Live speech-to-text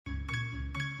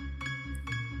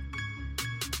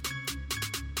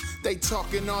They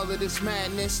talking all of this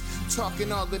madness,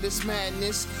 talking all of this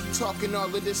madness, talking all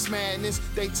of this madness.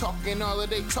 They talking all of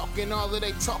this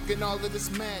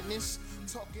madness.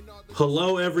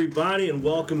 Hello, everybody, and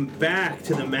welcome back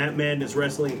to the Matt Madness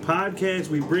Wrestling Podcast.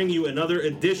 We bring you another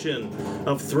edition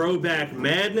of Throwback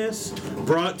Madness,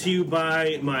 brought to you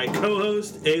by my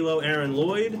co-host, Alo Aaron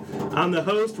Lloyd. I'm the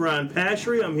host, Ron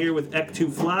Pashery. I'm here with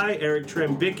Ek2 Fly, Eric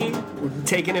Trembicki. We're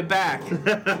taking it back.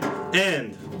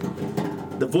 And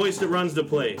the voice that runs the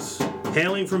place,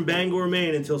 hailing from Bangor,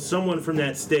 Maine, until someone from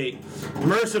that state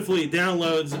mercifully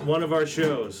downloads one of our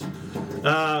shows.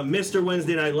 Mr.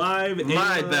 Wednesday Night Live.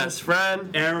 My best friend,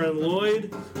 Aaron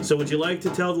Lloyd. So would you like to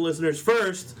tell the listeners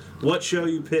first what show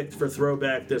you picked for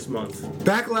Throwback this month?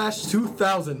 Backlash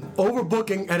 2000,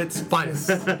 overbooking at its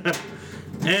finest.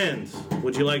 And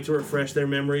would you like to refresh their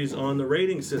memories on the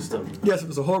rating system? Yes, if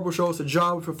it's a horrible show, it's a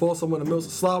job. If it falls someone in the middle,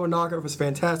 it's a slobber knocker. If it's a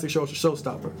fantastic show, it's a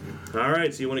showstopper. All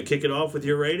right, so you want to kick it off with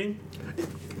your rating?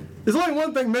 There's only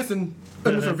one thing missing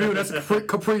in this review, that's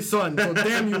Capri Sun. So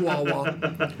damn you,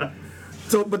 Wawa.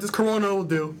 But this Corona will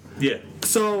do. Yeah.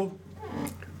 So,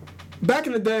 back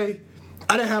in the day,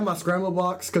 I didn't have my scramble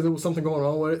box because there was something going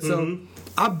on with it. So,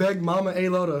 I begged Mama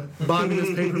Alo to buy me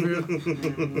this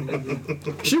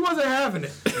pay-per-view. She wasn't having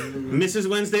it. Mrs.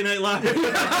 Wednesday Night Live.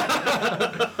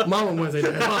 Mama Wednesday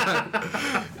Night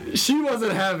Live. She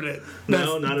wasn't having it.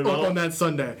 No, not at all. On that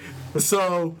Sunday.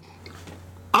 So,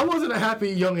 I wasn't a happy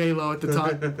young Alo at the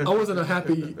time. I wasn't a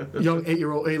happy young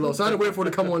 8-year-old Alo. So I had to wait for it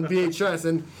to come on VHS.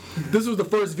 And this was the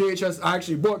first VHS I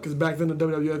actually bought because back then the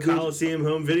WWF... Coliseum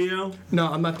Home Video?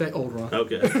 No, I'm not that old, Ron.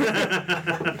 Okay.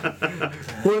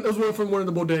 It was one from one of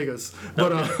the bodegas.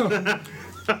 But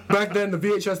back then the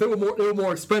VHS, they were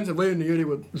more expensive. Later in the year they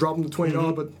would drop them to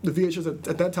 $20. But the VHS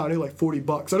at that time, they were like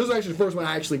 $40. So this is actually the first one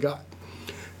I actually got.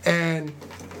 And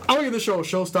I'm going to give this show a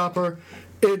showstopper.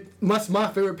 It's my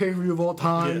favorite pay-per-view of all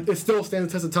time. Yeah. It still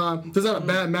stands the test of time. There's not a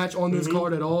bad match on this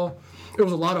card at all. It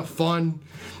was a lot of fun.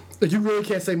 Like, you really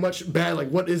can't say much bad, like,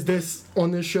 what is this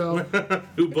on this show?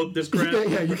 Who booked this crap?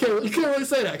 Yeah, you can't really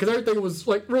say that because everything was,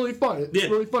 like, really fun. It's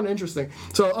really fun and interesting.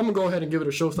 So I'm going to go ahead and give it a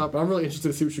showstopper. I'm really interested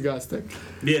to see what you guys think.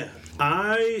 Yeah.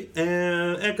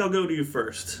 Ek, I'll go to you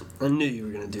first. I knew you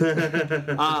were going to do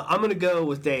that. I'm going to go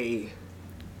with a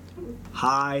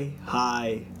high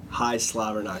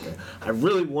slobber knocker. I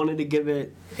really wanted to give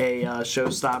it a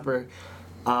showstopper.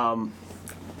 I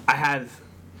have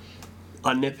a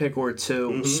nitpick or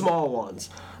two, small ones.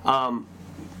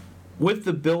 With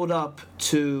the build-up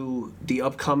to the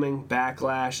upcoming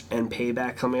Backlash and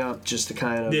Payback coming up, just to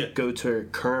kind of go to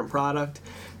current product,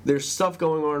 there's stuff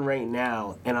going on right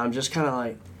now, and I'm just kind of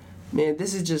like, man,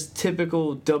 this is just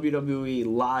typical WWE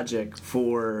logic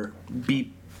for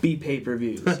B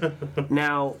pay-per-views.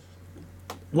 Now,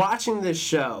 watching this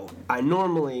show, I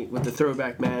normally, with the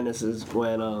Throwback Madness, is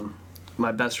when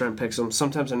my best friend picks them.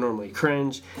 Sometimes I normally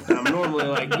cringe, and I'm normally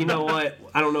like, you know what?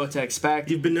 I don't know what to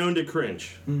expect. You've been known to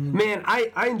cringe. Man,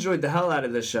 I enjoyed the hell out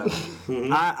of this show.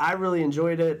 I really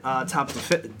enjoyed it, top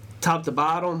to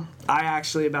bottom. I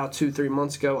actually, about 2-3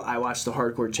 months ago, I watched the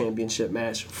Hardcore Championship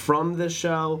match from this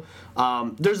show.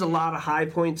 There's a lot of high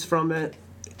points from it,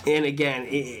 and again,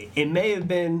 it may have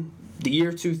been the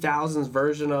year 2000's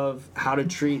version of how to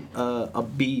treat a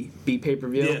B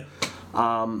pay-per-view.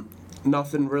 Yeah.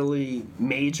 Nothing really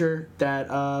major that,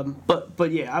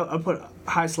 but yeah, I'll put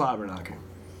high slobber knocker.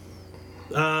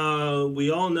 We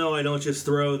all know I don't just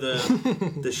throw the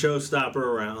showstopper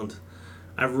around.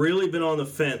 I've really been on the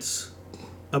fence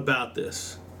about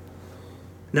this.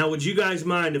 Now, would you guys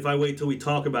mind if I wait till we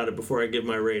talk about it before I give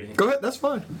my rating? Go ahead, that's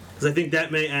fine. Because I think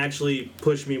that may actually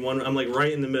push me one. I'm like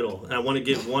right in the middle, and I want to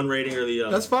give one rating or the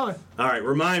other. That's fine. All right,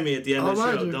 remind me at the end of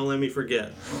the show. Don't let me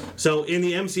forget. So, in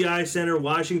the MCI Center,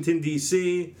 Washington,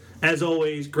 D.C., as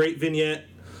always, great vignette.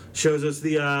 Shows us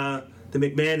the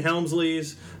McMahon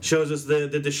Helmsleys. Shows us the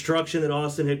destruction that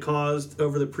Austin had caused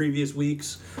over the previous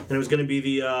weeks. And it was going to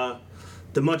be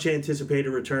the much-anticipated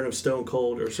return of Stone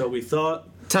Cold, or so we thought.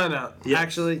 Time out. Yeah.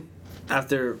 Actually,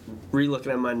 after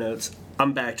re-looking at my notes,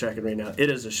 I'm backtracking right now.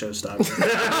 It is a showstopper.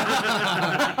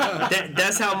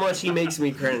 That's how much he makes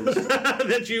me cringe.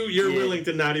 That you're willing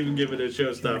to not even give it a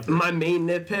showstopper. My main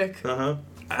nitpick,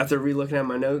 after re-looking at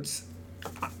my notes,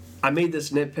 I made this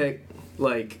nitpick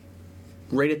like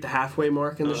right at the halfway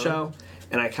mark in the show,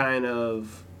 and I kind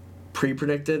of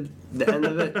pre-predicted the end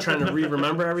of it, trying to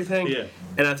remember everything. Yeah.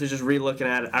 And after just re-looking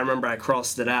at it, I remember I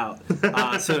crossed it out.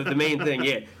 So the main thing,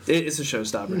 it's a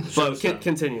showstopper. But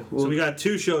continue. So we got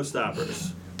two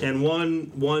showstoppers and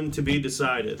one to be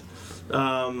decided.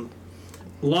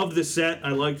 Love the set.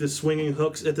 I like the swinging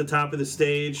hooks at the top of the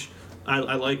stage.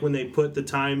 I like when they put the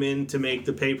time in to make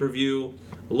the pay-per-view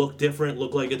look different,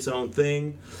 look like its own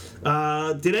thing.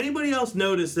 Did anybody else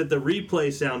notice that the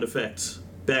replay sound effects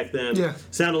back then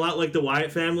sound a lot like the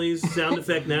Wyatt family's sound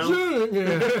effect now?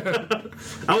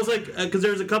 I was like, because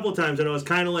there was a couple of times and I was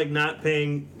kind of like not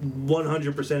paying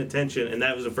 100% attention, and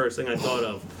that was the first thing I thought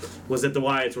of, was that the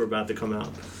Wyatts were about to come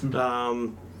out.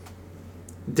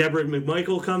 Deborah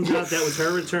McMichael comes out. That was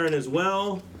her return as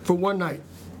well. For one night.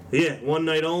 Yeah, one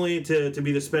night only to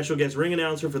be the special guest ring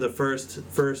announcer for the first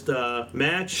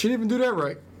match. She didn't even do that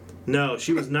right. No,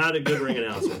 she was not a good ring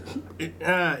announcer.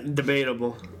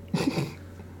 Debatable.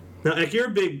 Now, like, you're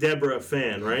a big Deborah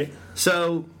fan, right?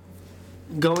 So,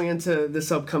 going into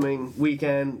this upcoming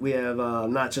weekend, we have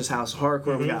not just House of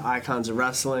Hardcore, we got Icons of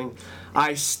Wrestling.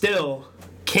 I still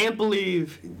can't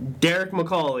believe Derek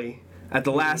McCauley at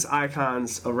the last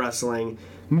Icons of Wrestling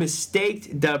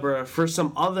mistaked Deborah for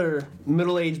some other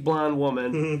middle-aged blonde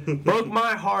woman. Broke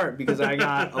my heart because I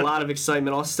got a lot of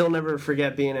excitement. I'll still never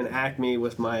forget being in Acme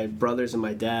with my brothers and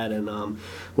my dad, and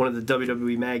one of the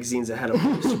WWE magazines that had a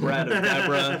full spread of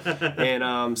Deborah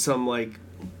and some like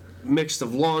mixed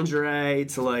of lingerie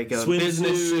to like a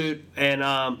business suit. And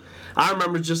I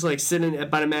remember just like sitting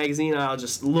by the magazine aisle,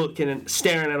 just looking and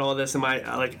staring at all this, and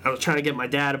I was trying to get my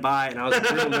dad to buy it, and I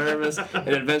was real nervous.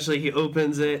 And eventually he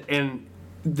opens it, and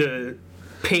the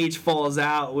page falls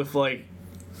out with like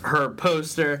her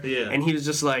poster, and he was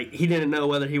just like, he didn't know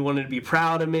whether he wanted to be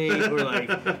proud of me or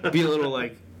like be a little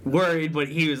like worried, but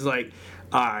he was like,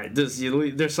 all right,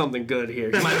 there's something good here.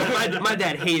 My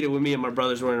dad hated when me and my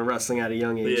brothers were into wrestling at a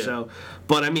young age. So,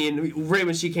 but I mean, right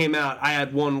when she came out, I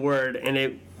had one word,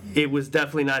 and it was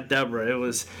definitely not Deborah. It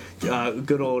was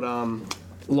good old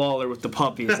Lawler with the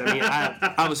puppies. I mean,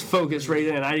 I was focused right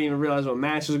in. I didn't even realize what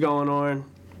match was going on.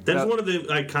 That's one of the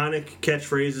iconic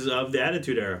catchphrases of the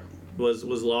Attitude Era. Was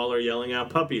Lawler yelling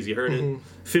out puppies. You heard it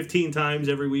 15 times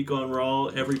every week on Raw,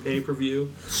 every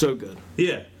pay-per-view. So good.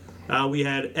 Yeah. We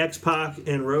had X-Pac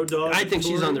and Road Dogg. I think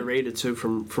she's underrated, too,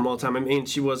 from all time. I mean,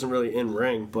 she wasn't really in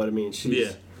ring, but, I mean, she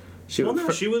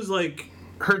was, like...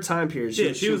 Her time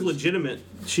period. She was legitimate.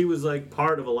 She was, like,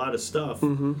 part of a lot of stuff.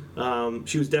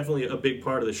 She was definitely a big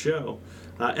part of the show.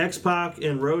 X-Pac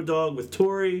and Road Dogg with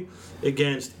Tori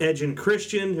against Edge and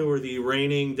Christian, who are the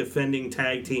reigning, defending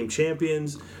tag team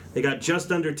champions. They got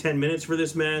just under 10 minutes for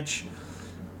this match.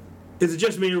 Is it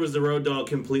just me, or was the Road Dogg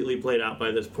completely played out by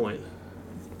this point?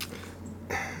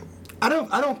 I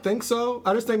don't think so.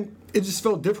 I just think it just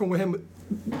felt different with him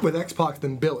with X-Pac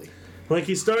than Billy. Like,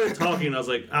 he started talking, and I was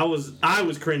like, I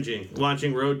was cringing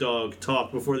watching Road Dogg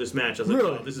talk before this match. I was like,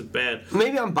 oh, this is bad.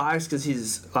 Maybe I'm biased because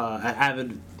he's an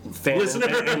avid fan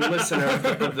and listener of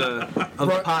the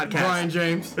podcast. Brian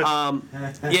James.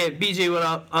 BJ, what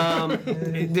up?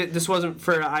 This wasn't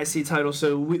for an IC title,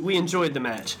 so we enjoyed the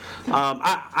match.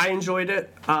 I enjoyed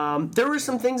it. There were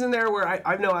some things in there where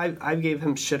I gave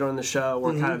him shit on the show,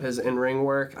 or kind of his in-ring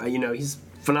work. He's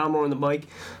phenomenal on the mic.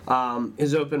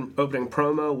 His opening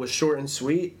promo was short and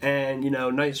sweet, and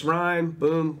nice rhyme.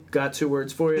 Boom, got 2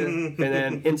 words for you, and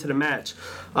then into the match.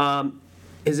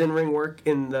 His in-ring work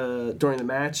during the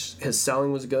match, his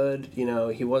selling was good.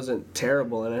 He wasn't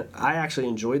terrible in it. I actually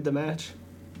enjoyed the match.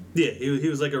 Yeah, he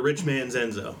was like a rich man's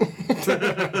Enzo.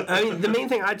 I mean, the main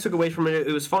thing I took away from it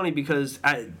was funny because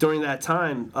during that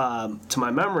time, to my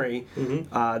memory,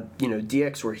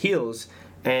 DX were heels.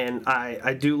 And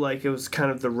I do like it was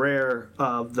kind of the rare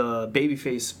of the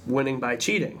babyface winning by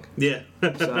cheating. Yeah.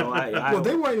 So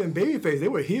they weren't even babyface; they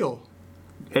were heel.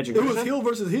 It was heel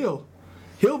versus heel.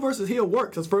 Heel versus heel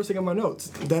works. That's the first thing on my notes.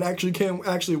 That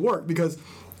actually work because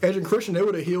Edge and Christian, they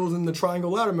were the heels in the Triangle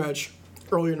Ladder match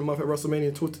earlier in the month at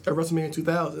WrestleMania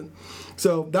 2000.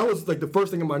 So that was like the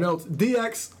first thing in my notes.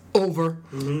 DX over.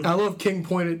 I love King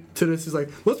pointed to this. He's like,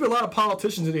 must be a lot of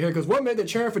politicians in here because one minute they're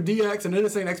cheering for DX and then they're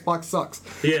saying Xbox sucks.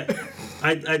 Yeah,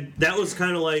 that was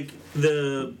kind of like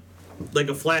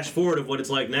a flash forward of what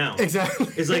it's like now. Exactly.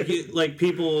 It's like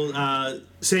people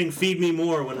saying "Feed me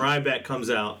more" when Ryback comes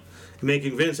out,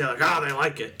 making Vince sound like, they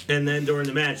like it, and then during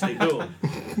the match they boo him.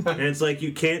 And it's like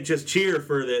you can't just cheer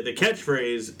for the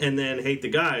catchphrase and then hate the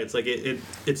guy. It's like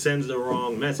it sends the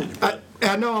wrong message.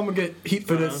 I know I'm gonna get heat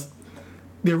for this.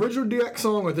 The original DX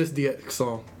song or this DX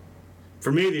song?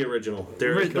 For me, the original. The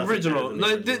original.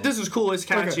 This is cool. It's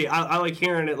catchy. Okay. I like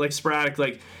hearing it like sporadic,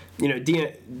 like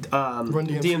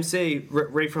DMC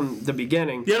right from the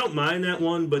beginning. Yeah, I don't mind that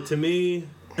one, but to me,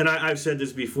 and I've said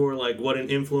this before, like what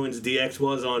an influence DX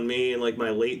was on me in like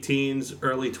my late teens,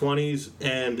 early 20s,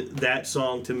 and that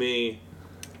song to me,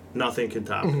 nothing can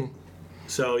top it.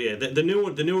 So yeah, the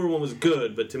newer one was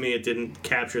good, but to me it didn't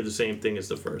capture the same thing as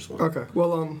the first one. Okay,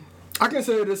 well I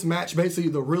consider this match basically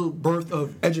the real birth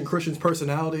of Edge and Christian's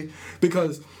personality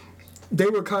because they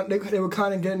were kind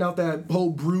of getting out that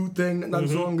whole Brood thing not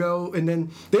so long ago, and then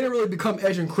they didn't really become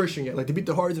Edge and Christian yet. Like they beat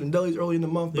the Hardys and the Dudleys early in the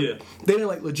month, but they didn't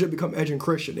like legit become Edge and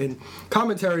Christian. And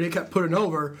commentary, they kept putting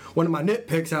over one of my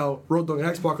nitpicks how Road Dogg and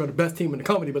X-Pac are the best team in the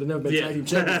company, but they've never been tag team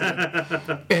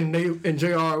champions. And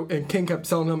JR and King kept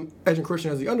selling them Edge and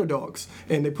Christian as the underdogs,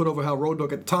 and they put over how Road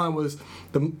Dogg at the time was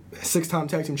the 6-time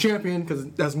tag team champion because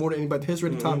that's more than anybody in history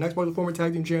at the time. X-Pac was a former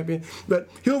tag team champion, but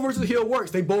heel versus heel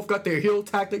works. They both got their heel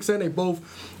tactics in. They both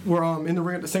were in the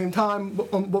ring at the same time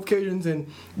on both occasions,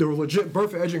 and there was legit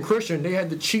birth for Edge and Christian. They had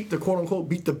to cheat to quote unquote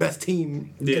beat the best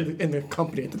team in the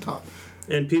company at the time.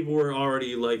 And people were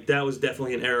already like, that was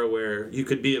definitely an era where you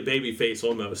could be a babyface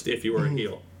almost if you were a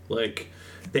heel. Like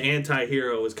the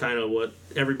anti-hero was kind of what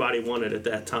everybody wanted at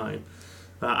that time.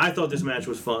 I thought this match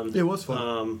was fun. It was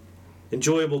fun.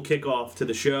 Enjoyable kickoff to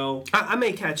the show. I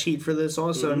may catch heat for this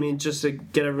also. I mean, just to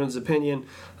get everyone's opinion.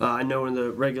 I know in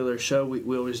the regular show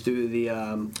we always do the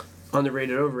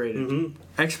underrated, overrated.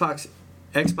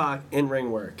 X-Pac in-ring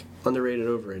work, underrated,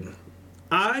 overrated.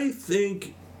 I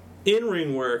think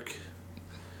in-ring work,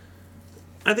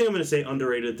 I think I'm going to say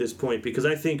underrated at this point because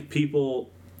I think people,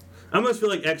 I almost feel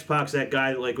like X-Pac's that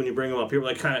guy that, like, when you bring him up, people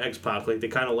are like, kind of X-Pac, like, they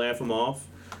kind of laugh him off.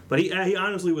 But he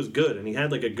honestly was good, and he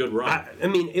had like a good run. I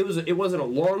mean, it wasn't a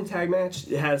long tag match.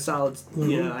 It had a solid.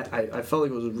 You know, I felt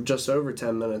like it was just over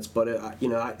 10 minutes, but I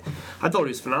thought he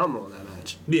was phenomenal in that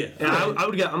match. Yeah, and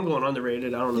I'm going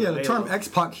underrated. I don't know. Yeah, the term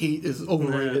X-Pac heat is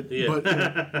overrated,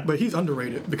 but he's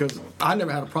underrated because I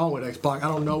never had a problem with X-Pac. I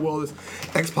don't know where this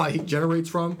X-Pac heat generates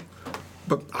from,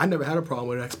 but I never had a problem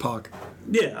with X-Pac.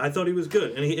 Yeah, I thought he was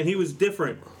good, and he was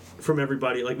different from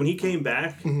everybody. Like when he came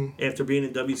back after being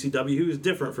in WCW, he was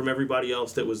different from everybody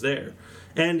else that was there.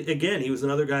 And again, he was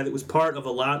another guy that was part of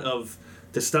a lot of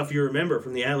the stuff you remember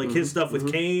from the ad, like his stuff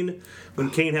with Kane,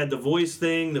 when Kane had the voice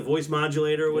thing, the voice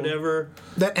modulator or whatever.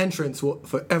 That entrance will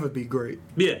forever be great.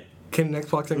 Yeah. Kane and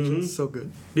X-Pac entrance, so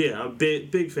good. Yeah, I'm a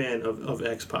big fan of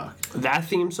X-Pac. That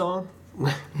theme song?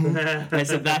 I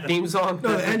said that theme song?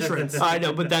 No, the entrance. I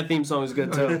know, but that theme song is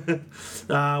good too.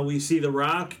 We see The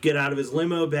Rock get out of his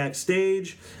limo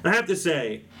backstage. And I have to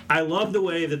say, I love the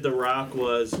way that The Rock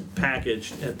was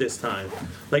packaged at this time.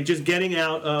 Like just getting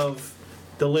out of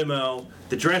the limo,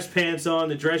 the dress pants on,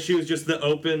 the dress shoes, just the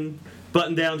open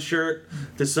button-down shirt,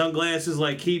 the sunglasses,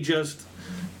 like he just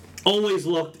always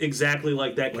looked exactly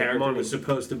like that character was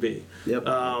supposed to be. Yep.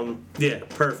 Yeah,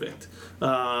 perfect.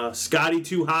 Scotty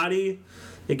 2 Hotty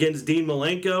against Dean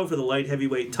Malenko for the light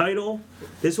heavyweight title.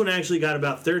 This one actually got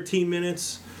about 13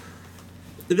 minutes.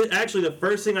 Actually, the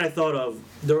first thing I thought of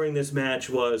during this match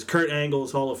was Kurt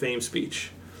Angle's Hall of Fame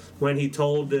speech when he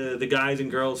told the guys and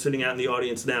girls sitting out in the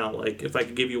audience now, like, if I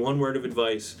could give you one word of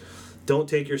advice, don't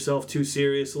take yourself too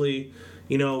seriously.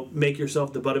 You know, make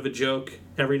yourself the butt of a joke.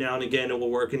 Every now and again, it will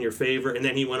work in your favor. And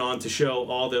then he went on to show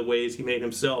all the ways he made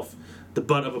himself the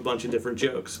butt of a bunch of different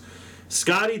jokes.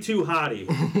 Scotty 2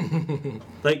 Hotty.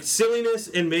 Like, silliness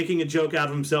and making a joke out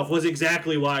of himself was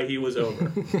exactly why he was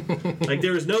over. Like,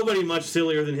 there was nobody much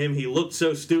sillier than him. He looked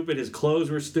so stupid. His clothes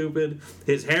were stupid.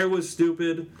 His hair was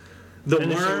stupid. The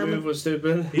worm move was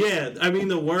stupid. Yeah, I mean,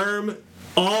 the worm...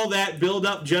 All that build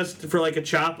up just for like a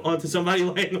chop onto somebody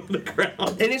laying on the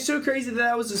ground. And it's so crazy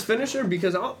that was his finisher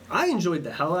because I enjoyed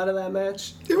the hell out of that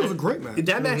match. It was a great match.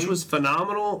 That match was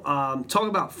phenomenal. Talk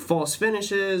about false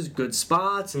finishes, good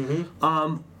spots.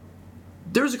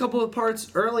 There was a couple of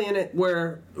parts early in it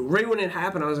where right when it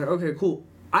happened, I was like, okay, cool.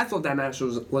 I thought that match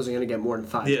wasn't going to get more than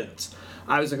 5 minutes.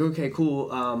 I was like, okay,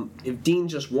 cool. If Dean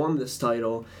just won this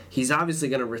title, he's obviously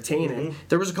going to retain it.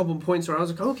 There was a couple of points where I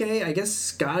was like, okay, I guess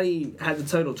Scotty had the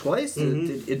title twice.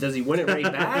 Does he win it right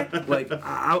back? Like,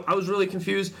 I was really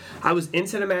confused. I was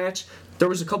into the match. There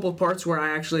was a couple of parts where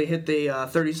I actually hit the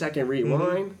 30-second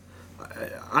rewind.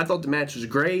 I thought the match was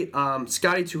great.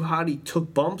 Scotty 2 Hotty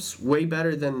took bumps way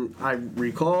better than I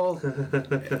recall.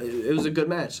 It was a good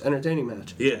match, entertaining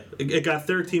match. Yeah, it got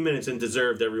 13 minutes and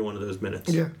deserved every one of those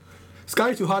minutes. Yeah.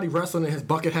 Scotty 2 Hotty wrestling in his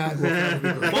bucket hat.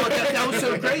 Well, that was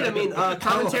so great. I mean,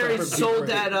 commentary sold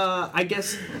that. I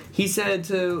guess he said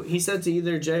to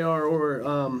either JR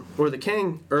or the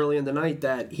King early in the night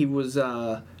that he was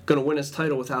going to win his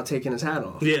title without taking his hat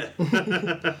off. Yeah.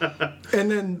 And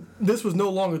then this was no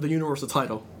longer the Universal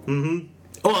title.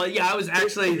 Well, yeah, I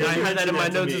had that in my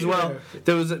notes as well.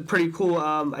 There was a pretty cool,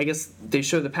 I guess they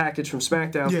showed the package from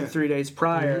SmackDown from 3 days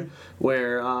prior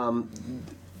where,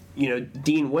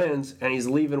 Dean wins and he's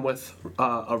leaving with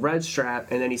a red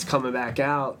strap and then he's coming back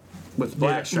out with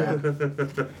Blackstrap.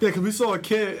 Yeah, because we saw a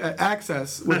kid at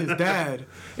Access with his dad,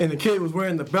 and the kid was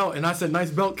wearing the belt, and I said, "Nice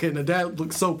belt, kid," and the dad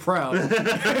looked so proud.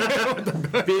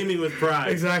 Beaming with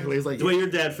pride. Exactly. It's like the way your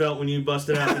dad felt when you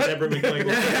busted out the Deborah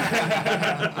McMichael.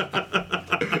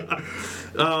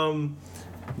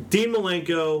 Dean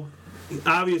Malenko,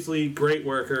 obviously great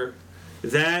worker.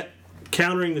 That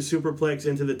countering the superplex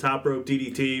into the top rope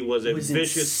DDT was a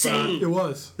vicious spot. It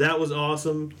was. That was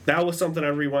awesome. That was something I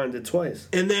rewinded twice.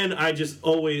 And then I just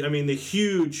always, the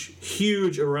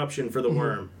huge eruption for the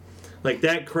Worm. Like,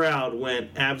 that crowd went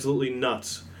absolutely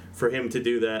nuts for him to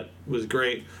do that. It was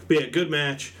great. But yeah, good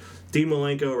match. Dean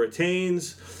Malenko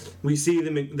retains. We see the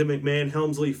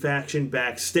McMahon-Helmsley faction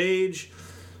backstage.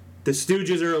 The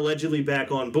Stooges are allegedly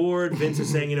back on board. Vince is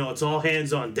saying, it's all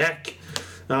hands on deck.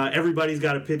 Everybody's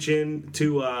got to pitch in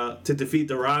to defeat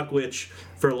The Rock, which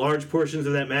for large portions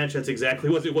of that match, that's exactly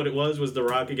what it was The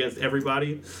Rock against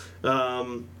everybody.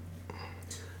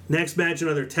 Next match,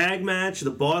 another tag match.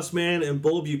 The Boss Man and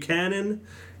Bull Buchanan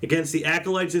against the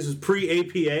Acolytes. This was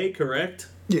pre-APA, correct?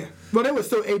 Yeah. But it was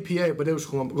still APA, but it was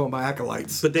going by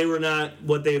Acolytes. But they were not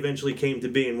what they eventually came to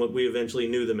be and what we eventually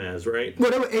knew them as, right?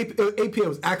 Well, APA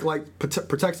was Acolyte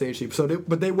Protects Agency,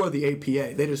 but they were the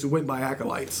APA. They just went by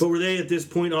Acolytes. But were they at this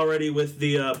point already with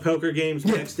the poker games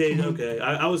backstage? Mm-hmm. Okay.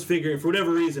 I was figuring, for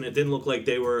whatever reason, it didn't look like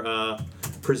they were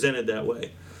presented that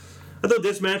way. I thought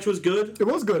this match was good. It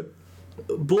was good.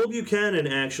 Bull Buchanan,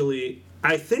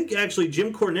 I think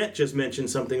Jim Cornette just mentioned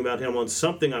something about him on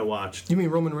something I watched. You mean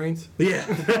Roman Reigns? Yeah.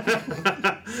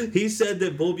 He said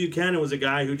that Bull Buchanan was a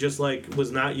guy who just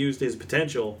was not used his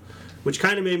potential, which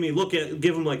kind of made me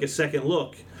give him a second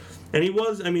look. And he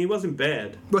wasn't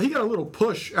bad. But he got a little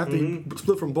push after he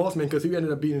split from Bossman because he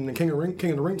ended up being in the King of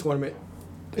the Ring tournament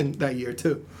in that year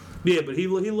too. Yeah, but he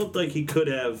looked like he could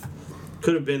have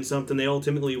been something. They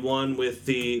ultimately won with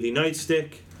the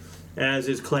nightstick, as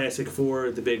is classic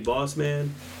for the Big Boss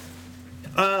Man.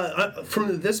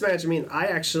 From this match,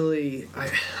 I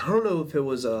don't know if it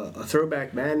was a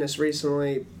Throwback Madness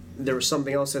recently. There was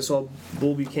something else I saw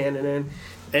Bull Buchanan in,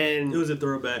 and it was a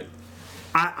throwback.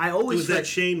 I always it was that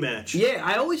Shane match. Yeah,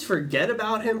 I always forget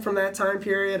about him from that time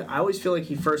period. I always feel like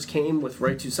he first came with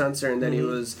Right to Censor, and then he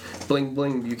was Bling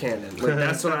Bling Buchanan.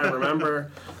 That's what I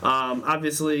remember.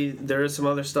 Obviously, there is some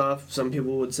other stuff. Some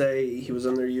people would say he was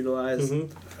underutilized.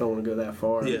 I don't want to go that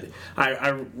far. Yeah.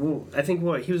 I think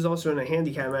he was also in a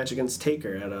handicap match against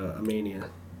Taker at a Mania.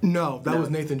 No, that was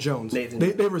Nathan Jones.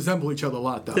 They resemble each other a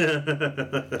lot, though.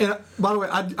 And by the way,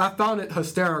 I found it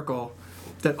hysterical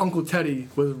that Uncle Teddy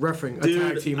was referring a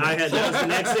tag team match. That was the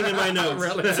next thing in my notes.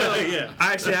 Really? So, yeah.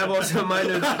 I actually have also in my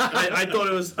notes. I thought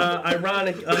it was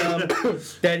ironic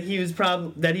that he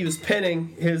was pinning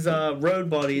his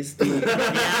road buddies, the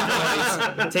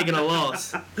Acolytes, taking a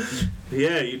loss.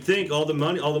 Yeah, you'd think all the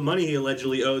money he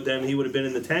allegedly owed them, he would have been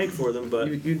in the tag for them, but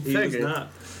he was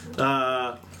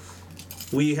not.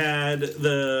 We had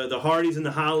the Hardys and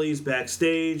the Hollies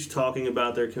backstage talking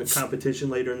about their competition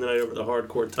later in the night over the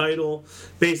hardcore title,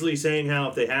 basically saying how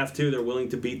if they have to, they're willing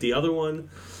to beat the other one.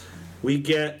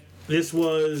 This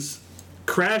was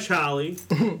Crash Holly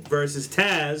versus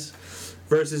Taz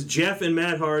versus Jeff and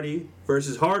Matt Hardy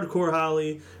versus Hardcore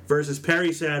Holly versus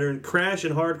Perry Saturn. Crash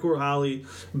and Hardcore Holly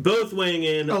both weighing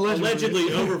in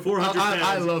allegedly over 400 pounds.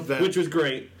 I love that. Which was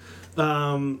great.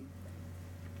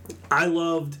 I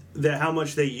loved how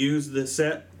much they used the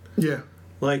set. Yeah.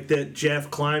 Like that Jeff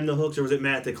climbed the hooks, or was it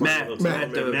Matt that climbed the hooks?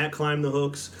 Matt climbed the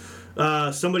hooks.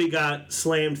 Somebody got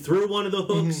slammed through one of the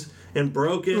hooks and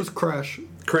broke it. It was Crash.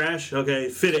 Crash, okay.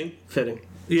 Fitting.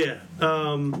 Yeah.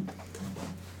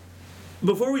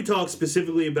 Before we talk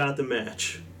specifically about the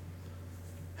match,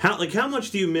 how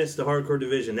much do you miss the hardcore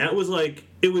division? That was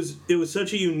it was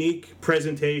such a unique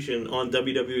presentation on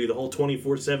WWE, the whole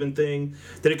 24/7 thing,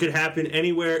 that it could happen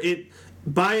anywhere. It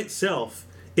by itself,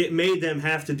 it made them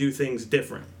have to do things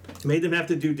different. It made them have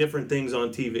to do different things on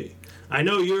TV. I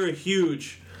know you're a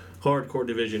huge hardcore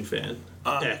division fan.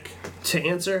 Eck. To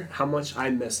answer how much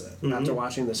I miss it after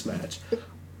watching this match,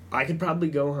 I could probably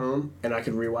go home and I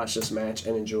could rewatch this match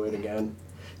and enjoy it again.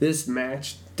 This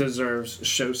match deserves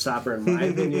showstopper in my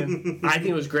opinion. I think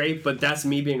it was great, but that's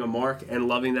me being a mark and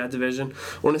loving that division.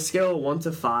 On a scale of 1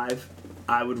 to 5,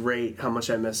 I would rate how much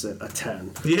I miss it a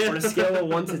 10. Yeah. On a scale of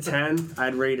 1 to 10,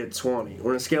 I'd rate it 20.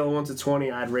 On a scale of 1 to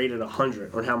 20, I'd rate it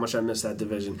 100 on how much I miss that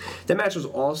division. That match was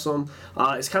awesome.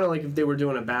 It's kind of like if they were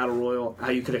doing a battle royal, how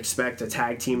you could expect a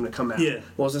tag team to come out. Yeah.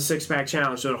 Well, it's a 6-pack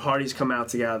challenge, so the Hardys come out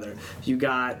together. You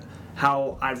got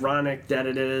how ironic that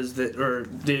it is that, or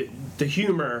the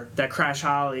humor that Crash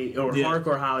Holly or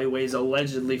Hardcore Holly weighs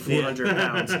allegedly 400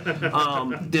 pounds.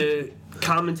 The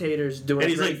commentators doing,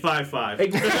 and he's like 5'5".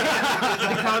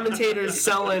 The commentators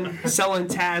selling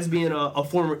Taz being a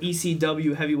former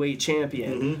ECW heavyweight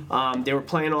champion. They were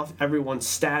playing off everyone's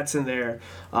stats in there.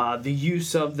 The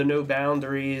use of the no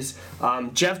boundaries.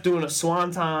 Jeff doing a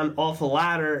swanton off a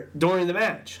ladder during the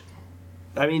match.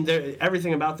 I mean,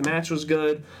 everything about the match was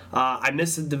good. I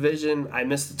missed the division. I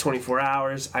missed the 24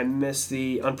 hours. I missed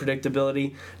the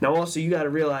unpredictability. Now, also, you got to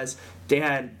realize they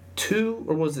had two,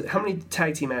 or was it, how many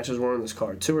tag team matches were on this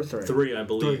card? 2 or 3? 3, I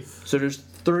believe. 3. So there's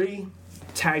 3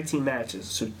 tag team matches.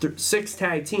 So 6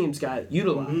 tag teams got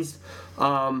utilized.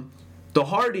 The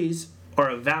Hardys are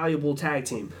a valuable tag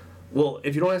team. Well,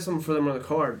 if you don't have something for them on the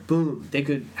card, boom, they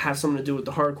could have something to do with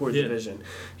the hardcore division.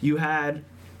 You had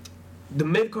the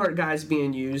mid-card guys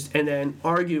being used, and then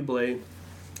arguably,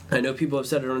 I know people have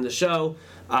said it on the show,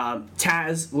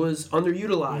 Taz was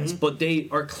underutilized, but they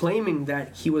are claiming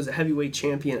that he was a heavyweight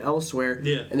champion elsewhere,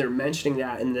 and they're mentioning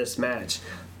that in this match.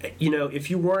 You know, if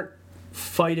you weren't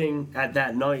fighting at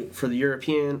that night for the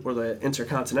European or the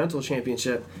Intercontinental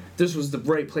Championship, this was the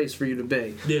right place for you to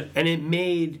be. And it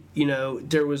made, you know,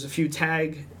 there was a few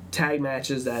tag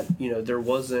matches that, you know, there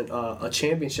wasn't a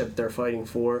championship they're fighting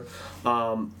for.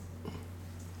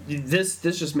 This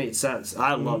just made sense.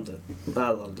 I loved it.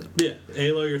 Yeah.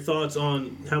 Halo, your thoughts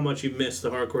on how much you missed the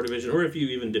hardcore division, or if you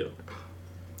even do?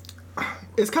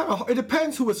 It's kind of, it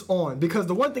depends who it's on, because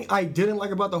the one thing I didn't like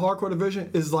about the hardcore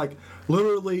division is like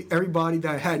literally everybody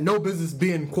that had no business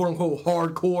being quote unquote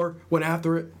hardcore went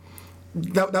after it.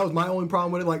 That was my only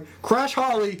problem with it. Like Crash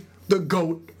Holly, the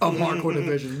GOAT of hardcore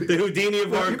division. The Houdini of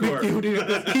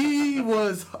hardcore. He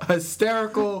was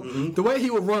hysterical. The way he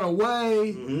would run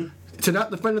away. To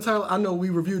not defend the title, I know we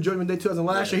reviewed Judgment Day 2000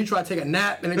 last year. He tried to take a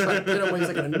nap, and they tried to get him when he's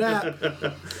taking a nap.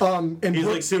 He's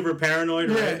like super paranoid,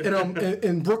 right? Yeah,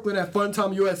 in Brooklyn at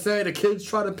Funtime USA, the kids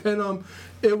tried to pin him.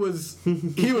 He was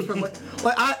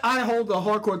like I hold the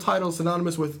hardcore title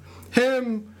synonymous with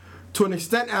him, to an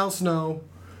extent, Al Snow,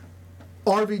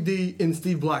 RVD, and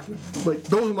Steve Blackman. Like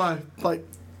those are my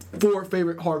 4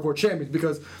 favorite hardcore champions,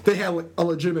 because they had a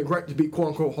legitimate right to be quote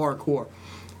unquote hardcore.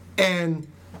 And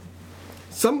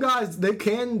some guys, they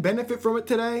can benefit from it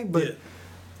today, but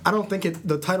I don't think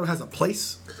the title has a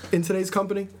place in today's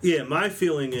company. Yeah, my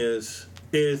feeling is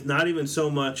not even so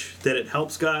much that it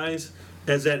helps guys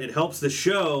as that it helps the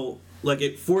show. Like,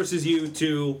 it forces you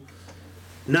to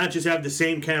not just have the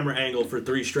same camera angle for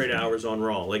 3 straight hours on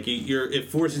Raw. Like, it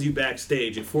forces you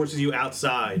backstage. It forces you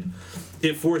outside.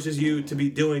 It forces you to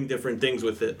be doing different things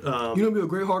with it. You know who'd be a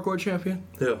great hardcore champion?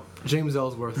 Who? James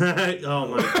Ellsworth. Oh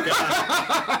my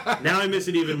God. Now I miss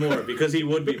it even more, because he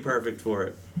would be perfect for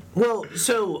it. Well,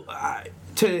 so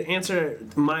to answer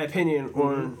my opinion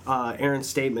on Aaron's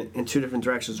statement in 2 different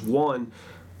directions. One,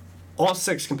 all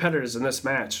 6 competitors in this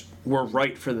match were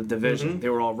right for the division. They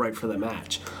were all right for the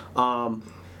match.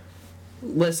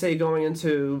 Let's say going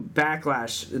into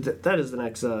Backlash, that is the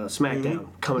next SmackDown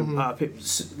coming up.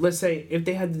 Let's say if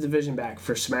they had the division back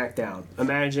for SmackDown,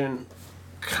 imagine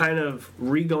kind of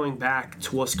re-going back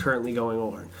to what's currently going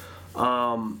on.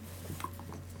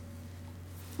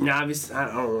 Now, obviously, I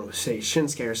don't want to say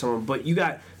Shinsuke or someone, but you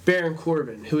got Baron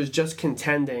Corbin, who is just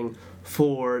contending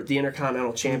for the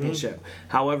Intercontinental Championship.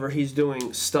 However, he's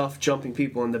doing stuff, jumping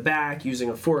people in the back, using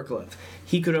a forklift.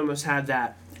 He could almost have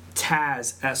that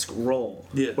Taz-esque role,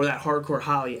 or that Hardcore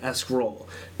Holly-esque role.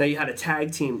 Now you had a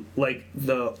tag team like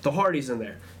the Hardys in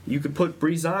there. You could put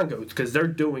Breezango, because they're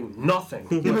doing nothing.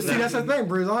 Yeah, but see, that's the thing.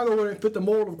 Breezango wouldn't fit the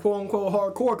mold of quote-unquote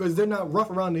hardcore, because they're not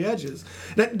rough around the edges.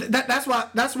 That's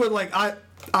what like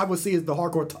I would see as a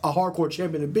hardcore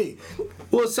champion to be.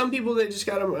 Well, some people, they just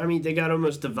got, I mean, they got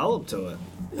almost developed to it.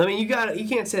 I mean, you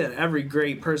can't say that every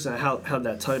great person held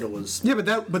that title was. Yeah, but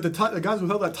the guys who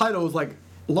held that title was like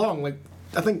long, like.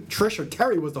 I think Trish or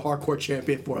Terry was the hardcore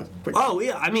champion for us. Oh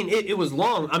yeah, I mean it was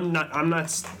long. I'm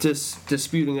not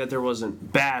disputing that there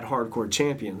wasn't bad hardcore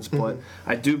champions, but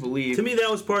I do believe. To me,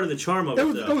 that was part of the charm of it.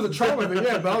 It was a charm of it,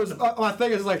 yeah. But my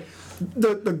thing is like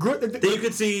the you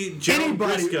could see Joe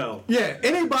Briscoe. Yeah,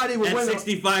 anybody would win.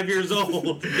 65 years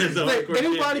old.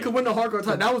 Anybody could win the hardcore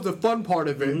title. That was the fun part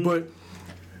of it, but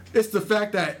it's the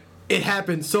fact that it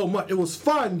happened so much. It was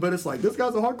fun, but it's like, this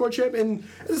guy's a hardcore champion. And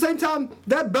at the same time,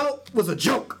 that belt was a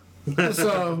joke.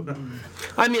 So,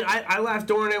 I mean, I laughed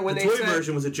during it when the they said... The toy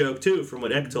version was a joke, too, from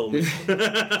what Eck told me.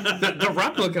 the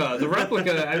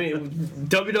replica. I mean,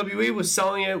 WWE was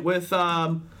selling it with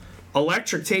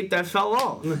electric tape that fell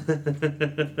off.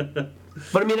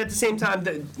 But I mean, at the same time,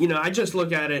 I just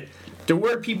look at it. There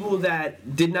were people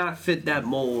that did not fit that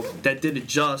mold that did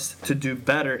adjust to do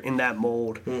better in that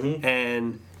mold,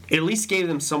 and at least gave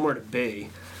them somewhere to be.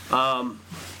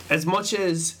 As much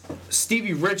as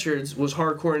Stevie Richards was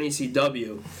hardcore in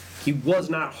ECW, he was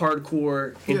not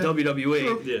hardcore in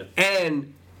WWE. Yeah.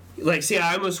 And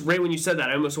I almost, right when you said that,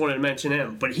 I almost wanted to mention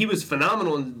him. But he was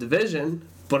phenomenal in the division.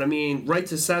 But I mean, Right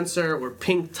to Censor or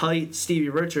Pink Tight Stevie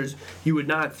Richards, you would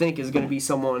not think is going to be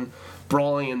someone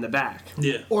brawling in the back.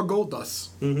 Yeah. Or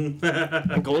Goldust. And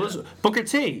Goldust, Booker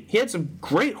T. He had some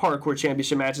great hardcore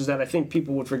championship matches that I think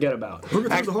people would forget about. Booker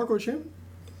T was a hardcore champ?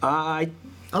 I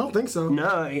don't think so.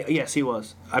 No, yes, he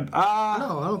was. No,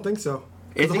 I don't think so.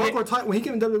 The hardcore title, when he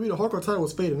came in WWE, the hardcore title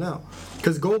was faded out.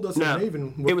 Because Goldust and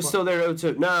Raven were... It was still there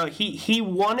too. No, he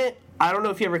won it. I don't know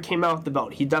if he ever came out with the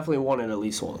belt. He definitely won it at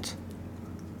least once.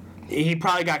 He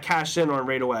probably got cashed in on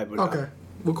right away. But okay.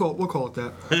 We'll call it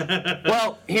that.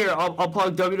 Well, here, I'll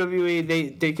plug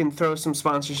WWE. They can throw some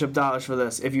sponsorship dollars for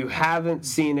this. If you haven't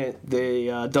seen it, the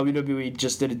WWE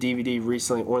just did a DVD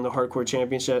recently on the Hardcore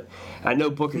Championship. I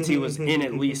know Booker T was in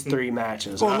at least 3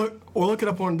 matches. Or look it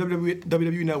up on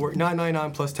WWE Network,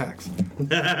 $9.99 plus tax.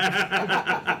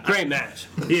 Great match.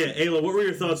 Yeah, Ayla, what were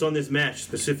your thoughts on this match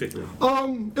specifically?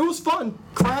 It was fun.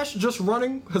 Crash just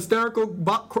running, hysterical,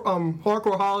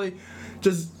 Hardcore Holly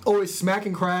just always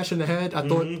smacking Crash in the head. I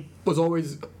thought was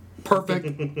always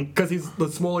perfect because he's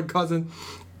the smaller cousin,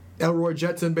 Elroy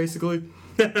Jetson, basically.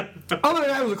 Other than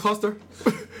that, it was a cluster.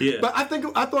 Yeah. But I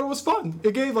thought it was fun.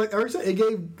 It gave, like Eric said, it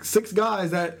gave 6 guys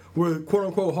that were quote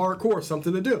unquote hardcore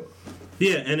something to do.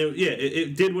 Yeah, and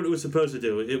it did what it was supposed to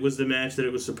do. It was the match that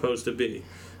it was supposed to be.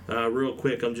 Real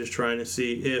quick, I'm just trying to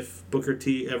see if Booker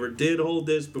T ever did hold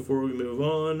this before we move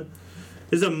on.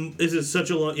 This is such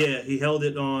a long... Yeah, he held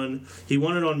it on... He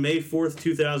won it on May 4th,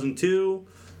 2002.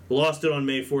 Lost it on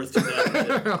May 4th,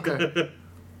 2002. Okay.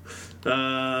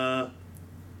 Yeah,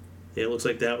 it looks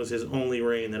like that was his only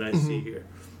reign that I see here.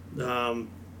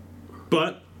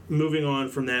 But, moving on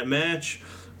from that match,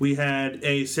 we had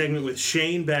a segment with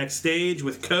Shane backstage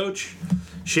with Coach.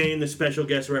 Shane, the special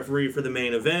guest referee for the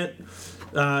main event.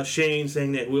 Shane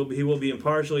saying that he will be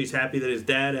impartial. He's happy that his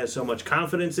dad has so much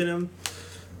confidence in him.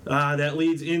 That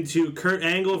leads into Kurt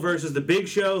Angle versus The Big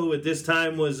Show, who at this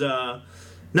time was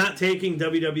not taking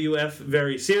WWF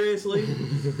very seriously.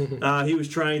 He was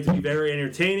trying to be very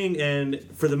entertaining and,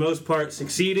 for the most part,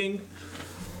 succeeding.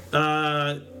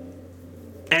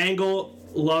 Angle,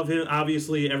 love him.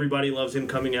 Obviously, everybody loves him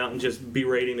coming out and just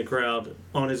berating the crowd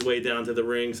on his way down to the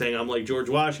ring, saying, "I'm like George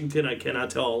Washington, I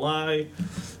cannot tell a lie."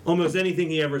 Almost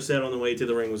anything he ever said on the way to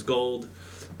the ring was gold.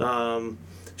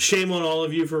 Shame on all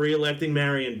of you for re-electing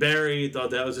Marion Barry.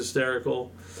 Thought that was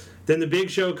hysterical. Then the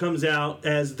Big Show comes out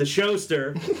as the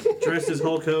Showster, dressed as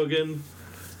Hulk Hogan.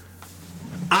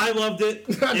 I loved it.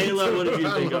 Ayla, what did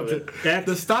you think of it?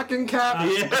 The stocking cap.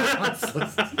 Yeah.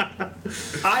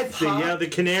 The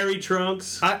canary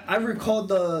trunks. I recalled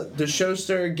the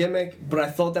Showster gimmick, but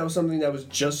I thought that was something that was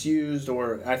just used,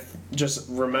 or I just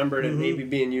remembered it maybe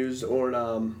being used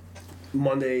on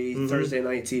Monday, Thursday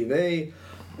Night TV.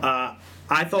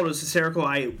 I thought it was hysterical.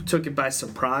 I took it by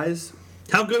surprise.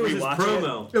 How good was his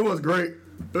promo? It was great.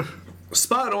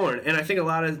 Spot on. And I think a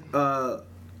lot of,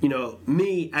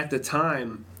 me at the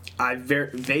time, I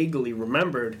vaguely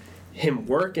remembered him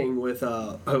working with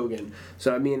Hogan.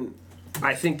 So, I mean,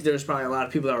 I think there's probably a lot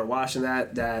of people that were watching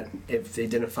that if they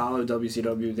didn't follow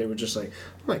WCW, they were just like,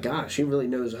 oh my gosh, he really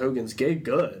knows Hogan's gig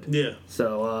good. Yeah.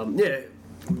 So,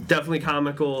 definitely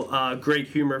comical. Great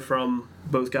humor from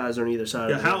both guys on either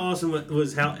side. Yeah, how awesome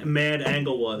was how mad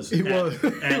Angle was. He was.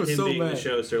 At He was him so being mad. the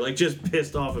Showster, like just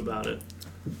pissed off about it.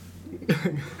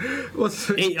 It was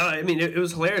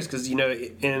hilarious because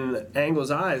in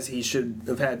Angle's eyes, he should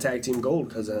have had tag team gold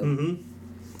because of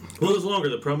What was longer,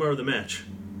 the promo or the match?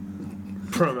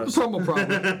 promos. Promo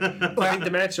problem. I think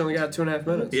the match only got 2.5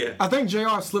 minutes. Yeah. I think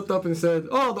JR slipped up and said,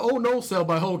 "Oh, the old no sell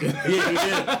by Hogan." Yeah, he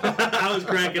did. I was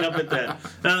cracking up at that.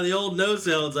 Now the old no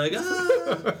sell, it's like,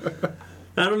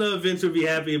 I don't know if Vince would be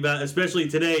happy about, especially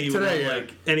today. You Today, wouldn't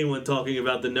like anyone talking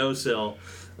about the no sell.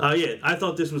 I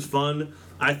thought this was fun.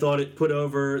 I thought it put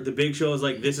over the Big Show as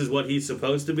like this is what he's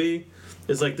supposed to be.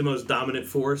 It's like the most dominant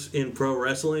force in pro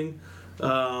wrestling.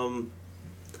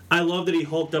 I love that he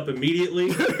hulked up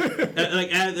immediately.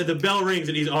 The bell rings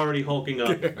and he's already hulking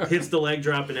up. Hits the leg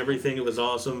drop and everything. It was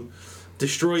awesome.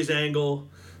 Destroys Angle.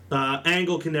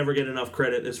 Angle can never get enough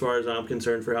credit as far as I'm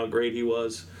concerned for how great he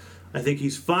was. I think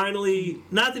he's finally,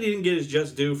 not that he didn't get his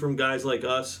just due from guys like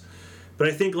us, But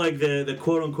I think like the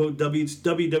quote unquote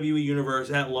WWE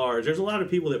universe at large, there's a lot of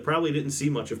people that probably didn't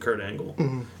see much of Kurt Angle.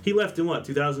 Mm-hmm. He left in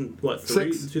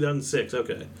 2006.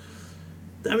 Okay.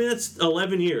 I mean, that's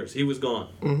 11 years he was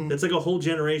gone. Mm-hmm. That's like a whole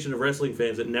generation of wrestling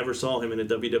fans that never saw him in a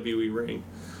WWE ring.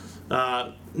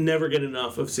 Never get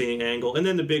enough of seeing Angle. And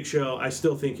then the Big Show, I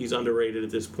still think he's underrated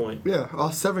at this point. Yeah, our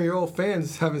 7-year-old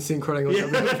fans haven't seen Kurt Angle.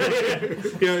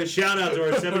 Yeah. Shout out to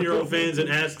our 7-year-old fans in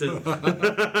Aston.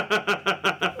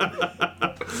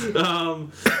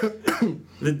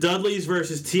 The Dudleys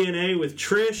versus TNA with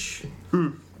Trish.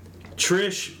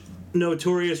 Trish,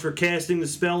 notorious for casting the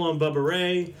spell on Bubba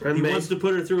Ray. He wants to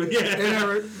put her through it. Yeah. And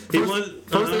Eric.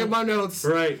 First thing in my notes.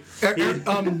 Right.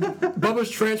 Bubba's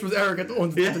trench was Eric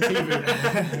on the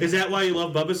TV. Is that why you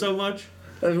love Bubba so much?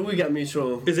 We got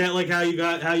mutual. Is that like how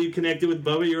you connected with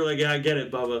Bubba? You were like, yeah, I get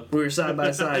it, Bubba. We were side by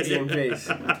side, same face.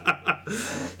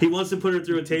 He wants to put her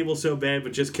through a table so bad,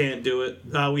 but just can't do it.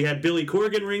 We had Billy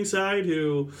Corgan ringside,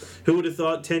 who would have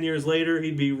thought 10 years later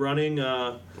he'd be running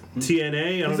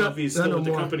TNA. I don't know if he's still with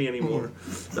the company anymore.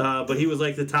 But he was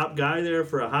like the top guy there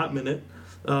for a hot minute.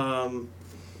 I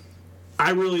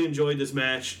really enjoyed this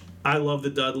match. I love the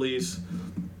Dudleys.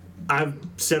 I've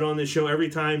said on this show every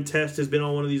time Test has been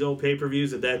on one of these old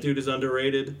pay-per-views that dude is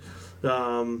underrated.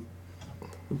 Bubba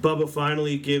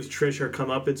finally gives Trish her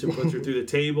comeuppance and puts her through the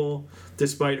table.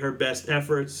 Despite her best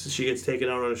efforts, she gets taken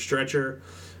out on a stretcher.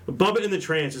 Bubba in the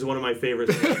Trance is one of my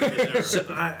favorites.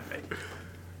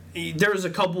 There was a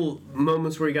couple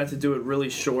moments where he got to do it really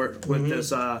short with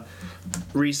this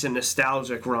recent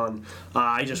nostalgic run.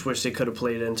 I just wish they could have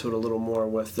played into it a little more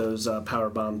with those power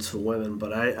bombs to women,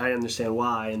 but I understand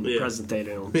why in the present day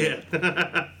they don't.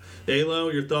 Yeah. Alo,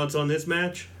 your thoughts on this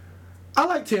match? I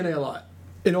like TNA a lot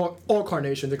in all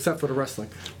carnations except for the wrestling.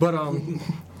 But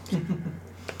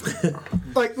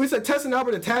like we said, Test and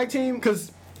Albert, the tag team,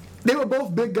 because they were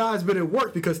both big guys, but it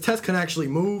worked because Test can actually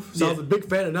move. So I was a big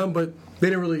fan of them, but they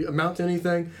didn't really amount to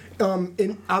anything.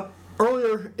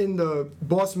 Earlier in the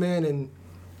Boss Man and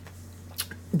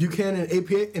Buchanan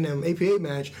APA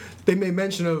match, they made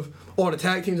mention of all the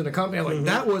tag teams in the company. Like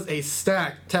that was a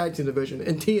stacked tag team division.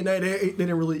 In TNA, they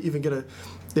didn't really even get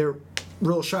their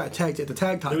real shot at the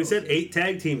tag title. We said 8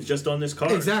 tag teams just on this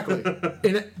card. Exactly.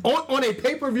 And on a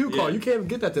pay-per-view card, you can't even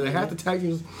get that today. Half the tag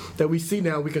teams that we see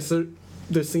now, we consider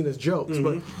they're seen as jokes.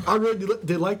 But I really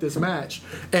did like this match.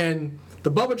 And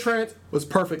the Bubba Trance was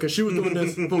perfect because she was doing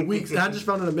this for weeks. And I just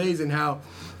found it amazing how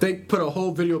they put a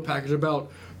whole video package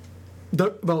about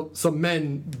some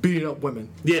men beating up women.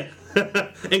 Yeah.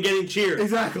 And getting cheered.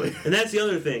 Exactly. And that's the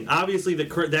other thing. Obviously,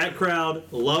 that crowd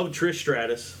loved Trish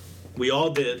Stratus. We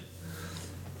all did.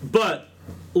 But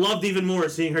loved even more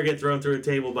seeing her get thrown through a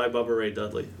table by Bubba Ray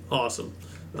Dudley. Awesome.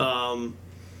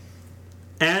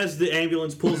 As the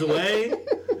ambulance pulls away,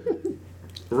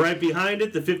 right behind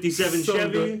it, the 57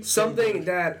 Chevy. Good. Something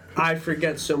that I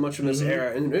forget so much from this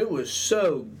era, and it was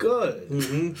so good.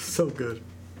 Mm-hmm. So good.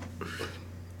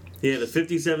 Yeah, the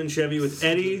 57 Chevy with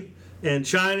Eddie and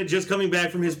China just coming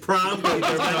back from his prom.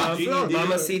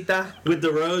 Mamacita. With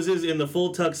the roses in the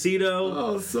full tuxedo.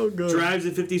 Oh, so good. Drives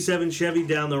the 57 Chevy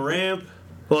down the ramp.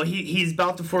 Well, he's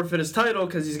about to forfeit his title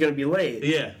because he's going to be late.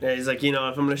 Yeah. And he's like, if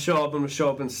I'm going to show up, I'm going to show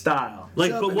up in style.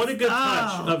 But what a good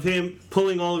touch of him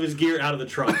pulling all of his gear out of the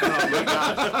trunk. Oh, my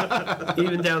gosh.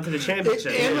 Even down to the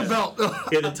championship. And the belt.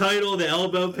 Yeah, the title, the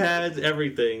elbow pads,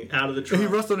 everything out of the trunk. He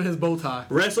wrestled in his bow tie.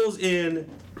 Wrestles in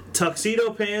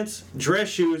tuxedo pants, dress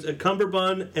shoes, a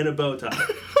cummerbund, and a bow tie.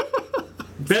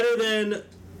 Better than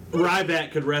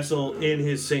Ryback could wrestle in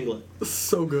his singlet.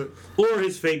 So good. Or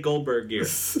his fake Goldberg gear.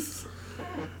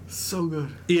 So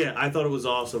good. Yeah, I thought it was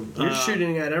awesome. You're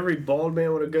shooting at every bald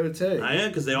man with a goatee. I am,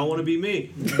 because they all want to be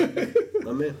me.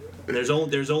 I'm in. There's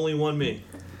only one me.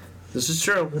 This is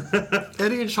true.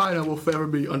 Eddie and China will forever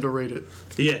be underrated.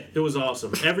 Yeah, it was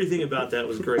awesome. Everything about that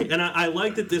was great. And I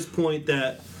liked at this point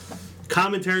that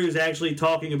commentary was actually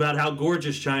talking about how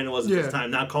gorgeous China was at this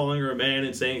time, not calling her a man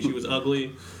and saying she was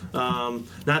ugly.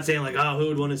 Not saying like, who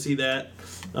would want to see that?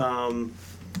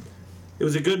 It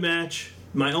was a good match.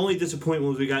 My only disappointment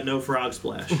was we got no frog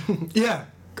splash. Yeah.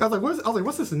 I was like,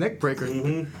 what's this neck breaker?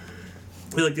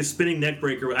 Mm-hmm. Like this spinning neck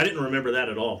breaker. I didn't remember that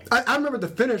at all. I remember the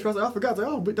finish. But I was like, I forgot. I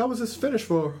was like, but that was his finish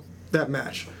for that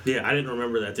match. Yeah, I didn't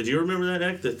remember that. Did you remember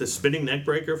that, the spinning neck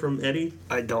breaker from Eddie?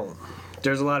 I don't.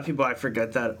 There's a lot of people I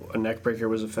forget that a neck breaker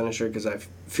was a finisher because I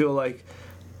feel like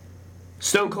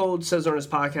Stone Cold says on his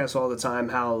podcast all the time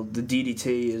how the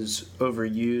DDT is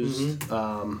overused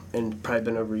and probably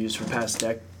been overused for the past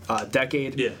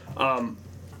decade. Yeah.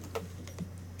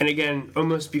 And again,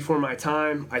 almost before my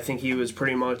time, I think he was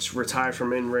pretty much retired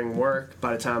from in-ring work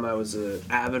by the time I was an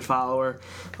avid follower.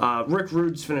 Rick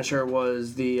Rude's finisher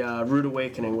was the Rude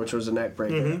Awakening, which was a neck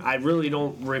breaker. Mm-hmm. I really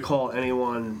don't recall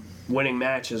anyone winning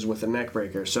matches with a neck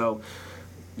breaker, so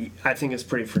I think it's a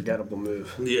pretty forgettable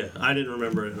move. Yeah, I didn't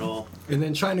remember it at all. And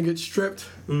then trying to get stripped.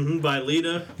 By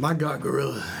Lita. My God,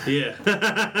 Gorilla. Yeah.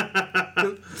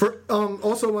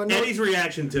 Also, Eddie's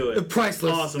reaction to it.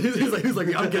 Priceless. Awesome. He's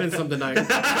like, I'm getting some tonight.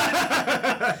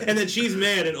 And then she's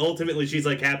mad, and ultimately she's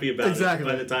like happy about Exactly.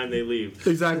 it by the time they leave.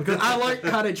 Exactly. Because I like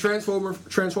how they transform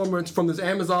from this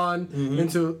Amazon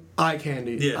into eye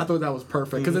candy. Yeah. I thought that was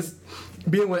perfect. Because it's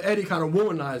being with Eddie kind of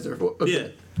womanized her. Yeah.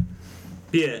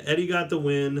 Yeah, Eddie got the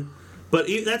win. But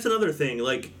that's another thing,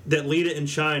 like, that Lita and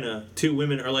Chyna, two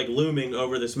women, are, like, looming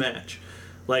over this match.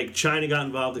 Like, Chyna got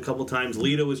involved a couple times.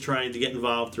 Lita was trying to get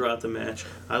involved throughout the match.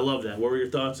 I love that. What were your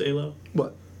thoughts, Alo?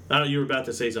 What? I don't know, you were about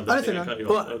to say something. I didn't think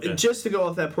Well, just to go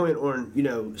off that point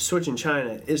on, switching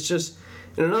Chyna, it's just,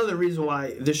 and another reason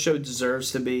why this show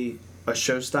deserves to be a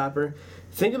showstopper,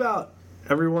 think about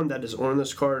everyone that is on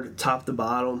this card, top to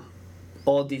bottom,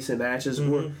 all decent matches.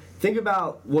 Think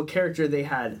about what character they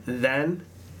had then,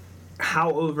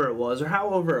 how over it was, or how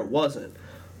over it wasn't.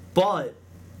 But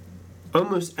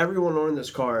almost everyone on this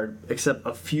card, except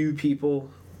a few people,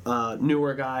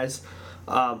 newer guys,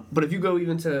 but if you go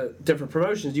even to different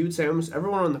promotions, you would say almost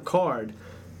everyone on the card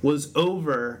was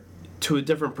over to a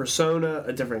different persona,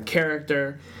 a different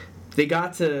character. They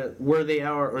got to where they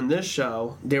are on this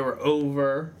show, they were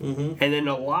over, and then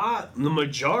the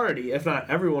majority, if not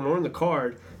everyone on the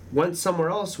card, went somewhere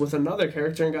else with another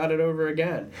character and got it over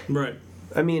again. Right.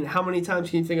 I mean, how many times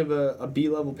can you think of a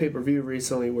B-level pay-per-view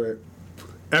recently where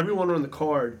everyone on the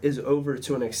card is over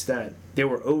to an extent? They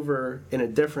were over in a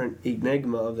different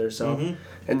enigma of themselves,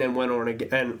 and then went on again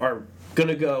and are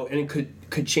gonna go, and it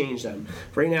could change them.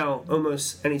 Right now,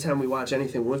 almost anytime we watch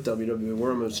anything with WWE,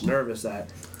 we're almost nervous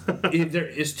that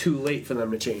it's too late for them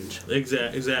to change.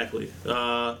 Exactly.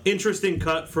 Interesting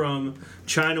cut from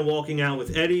Chyna walking out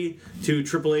with Eddie to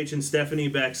Triple H and Stephanie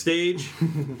backstage.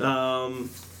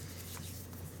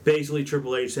 Basically,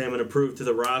 Triple H saying, I'm going to prove to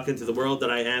The Rock and to the world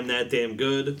that I am that damn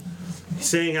good.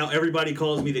 Saying how everybody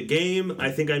calls me the Game.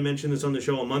 I think I mentioned this on the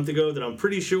show a month ago, that I'm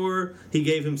pretty sure he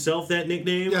gave himself that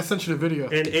nickname. Yeah, I sent you the video.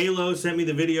 And Alo sent me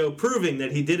the video proving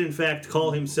that he did in fact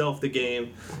call himself the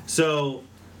Game. So,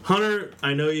 Hunter,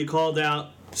 I know you called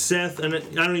out Seth, and I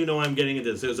don't even know why I'm getting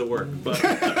into this. It was at work, but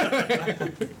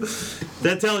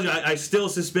that tells you I still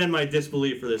suspend my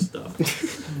disbelief for this stuff.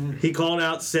 He called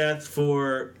out Seth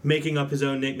for making up his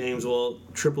own nicknames. Well,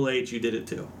 Triple H, you did it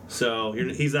too. So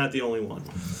he's not the only one.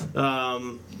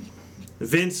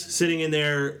 Vince sitting in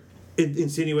there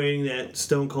insinuating that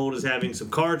Stone Cold is having some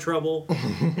car trouble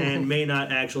and may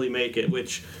not actually make it,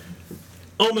 which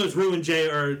almost ruined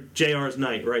JR's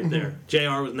night right there.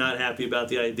 JR was not happy about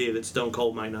the idea that Stone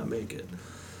Cold might not make it.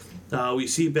 We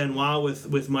see Benoit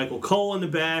with Michael Cole in the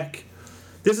back.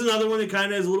 This is another one that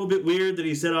kind of is a little bit weird, that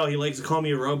he said, he likes to call me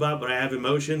a robot, but I have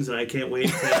emotions, and I can't wait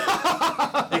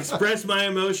to express my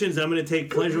emotions. I'm going to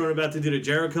take pleasure in what I'm about to do to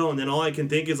Jericho, and then all I can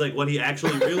think is, like, what he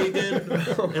actually really did.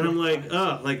 And I'm like,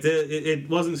 it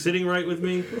wasn't sitting right with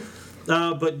me.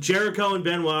 But Jericho and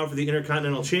Benoit for the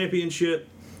Intercontinental Championship.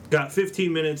 Got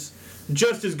 15 minutes,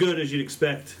 just as good as you'd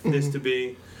expect this to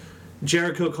be.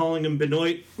 Jericho calling him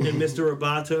Benoit and Mr.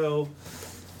 Roboto.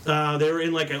 They were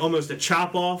in like almost a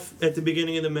chop-off at the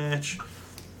beginning of the match.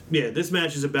 Yeah, this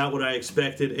match is about what I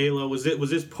expected. Alo, was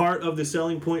this part of the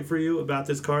selling point for you about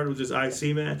this card? Was this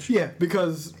IC match? Yeah,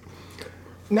 because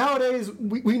nowadays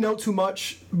we know too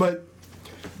much, but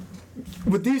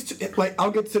with these two, like,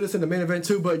 I'll get to this in the main event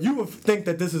too, but you would think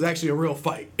that this is actually a real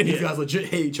fight, and these guys legit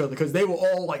hate each other, because they were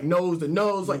all like nose to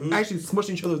nose, like actually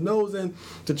smushing each other's nose in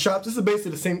to chops. This is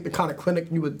basically the kind of clinic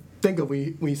you would think of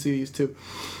when you see these two.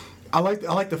 I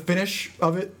like the finish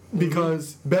of it,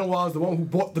 because Benoit is the one who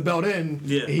brought the belt in.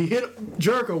 Yeah. He hit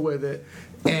Jericho with it,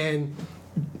 and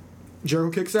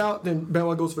Jericho kicks out, then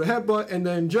Benoit goes for the headbutt, and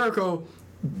then Jericho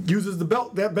uses the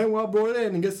belt that Benoit brought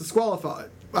in and gets disqualified.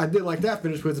 I did like that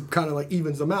finish, because it kind of like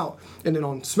evens them out. And then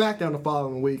on SmackDown the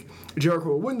following week,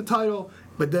 Jericho would win the title,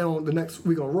 but then on the next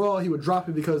week on Raw, he would drop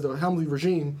it because the Helmsley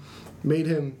regime made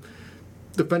him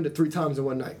defend it 3 times in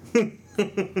one night.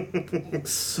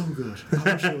 So good.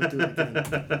 I wish I would do it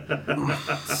again.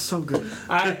 So good.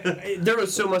 There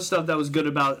was so much stuff that was good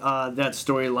about that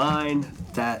storyline,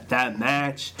 that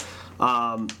match.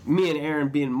 Me and Aaron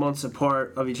being months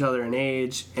apart of each other in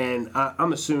age, and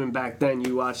I'm assuming back then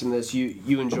you watching this,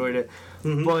 you enjoyed it.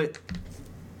 But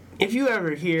if you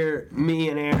ever hear me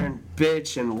and Aaron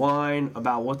bitch and whine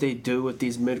about what they do with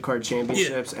these mid-card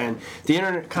championships and the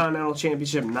Intercontinental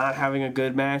Championship not having a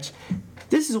good match,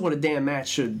 this is what a damn match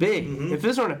should be. Mm-hmm. If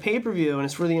it's on a pay-per-view and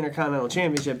it's for the Intercontinental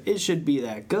Championship, it should be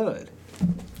that good.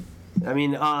 I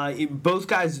mean, both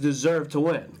guys deserve to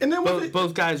win. And then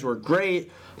both guys were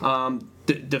great.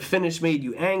 The finish made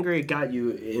you angry. It got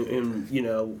you,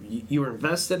 you were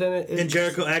invested in it. And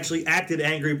Jericho actually acted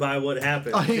angry by what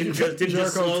happened. Didn't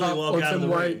just slowly walk out of the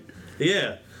ring.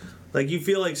 Yeah. Like, you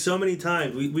feel like so many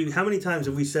times, how many times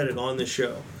have we said it on this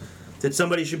show? That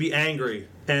somebody should be angry,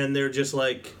 and they're just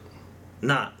like,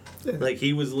 not. Yeah. Like,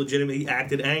 he was legitimately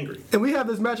acted angry. And we have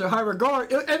this match at high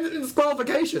regard, and it's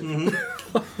qualification.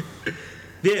 Mm-hmm.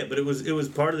 Yeah, but it was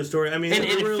part of the story. I mean, and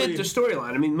it fit the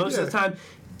storyline. I mean, most of the time,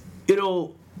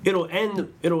 it'll end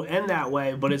that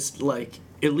way, but it's like,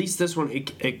 at least this one,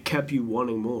 it kept you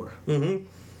wanting more. Mm-hmm.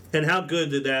 And how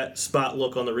good did that spot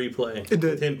look on the replay? It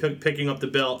did. Him picking up the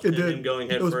belt and him going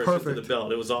head first into the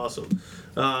belt. It was awesome.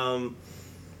 Does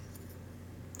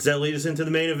that lead us into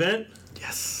the main event?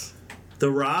 Yes. The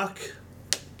Rock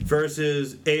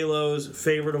versus ALO's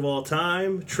favorite of all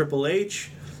time, Triple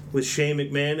H, with Shane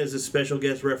McMahon as a special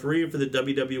guest referee for the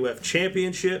WWF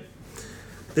Championship.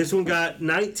 This one got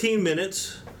 19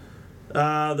 minutes.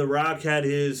 The Rock had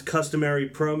his customary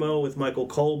promo with Michael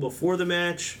Cole before the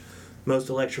match. Most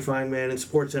electrifying man in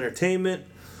sports entertainment.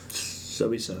 So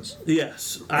he says.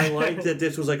 Yes. I liked that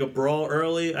this was like a brawl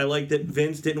early. I liked that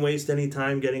Vince didn't waste any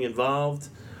time getting involved.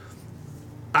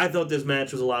 I thought this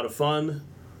match was a lot of fun.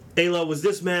 Ayla, was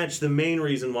this match the main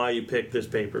reason why you picked this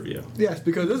pay-per-view? Yes,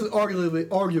 because this is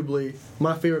arguably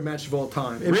my favorite match of all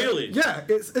time. Really?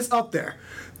 It's up there.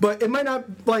 But it might not,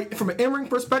 like, from an in-ring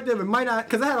perspective, it might not,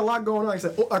 because I had a lot going on. Like I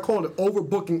said, I called it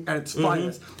overbooking at its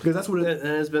finest, because that's what it is.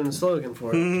 And it's been the slogan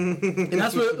for it. And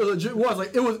that's what it legit was.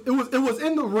 Like, it was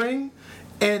in the ring,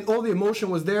 and all the emotion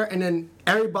was there, and then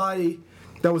everybody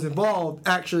that was involved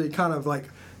actually kind of, like,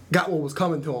 got what was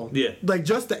coming to them. Yeah. Like,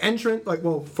 just the entrant, like,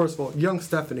 well, first of all, young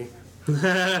Stephanie.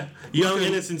 Young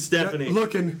innocent Stephanie.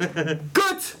 Looking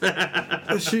good.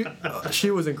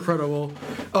 She was incredible.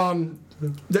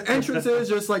 The entrances,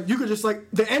 just like, you could just, like,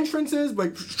 the entrances,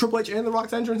 like Triple H and The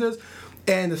Rock's entrances,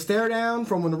 and the stare down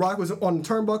from when The Rock was on the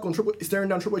turnbuckle and staring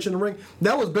down Triple H in the ring,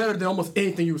 that was better than almost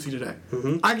anything you would see today.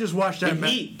 Mm-hmm. I just watched that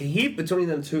match. The heat between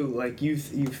them two, like, you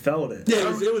felt it. Yeah,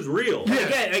 it was real.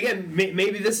 Yeah. Again,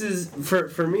 maybe this is,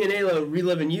 for me and Ayla,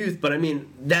 reliving youth, but I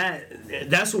mean,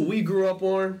 that's what we grew up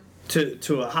on.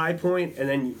 To a high point, and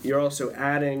then you're also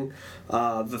adding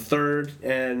the third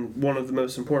and one of the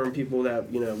most important people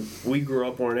that we grew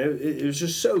up on. It was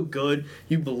just so good.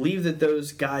 You believe that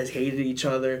those guys hated each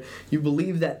other. You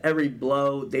believe that every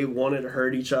blow they wanted to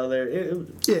hurt each other.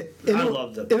 I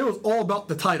loved it. And it was all about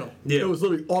the title. Yeah. It was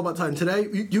literally all about the title. Today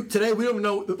we don't even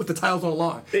know what the title's on the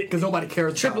line because nobody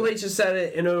cares. Triple H has said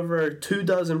it in over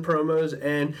 24 promos,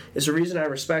 and it's a reason I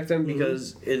respect him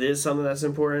because it is something that's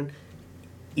important.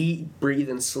 Eat, breathe,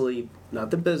 and sleep. Not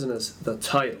the business, the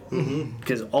title.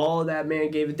 Because all that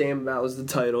man gave a damn about was the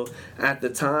title. At the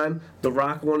time, The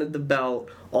Rock wanted the belt.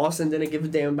 Austin didn't give a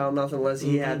damn about nothing unless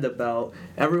he had the belt.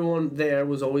 Everyone there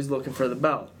was always looking for the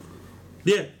belt.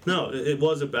 Yeah, no, it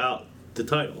was about the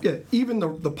title. Yeah, even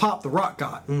the pop The Rock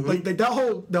got. Like the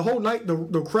whole night,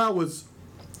 the crowd was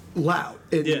loud.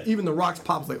 And even The Rock's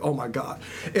pop was like, oh my God.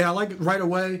 And I like right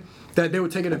away that they were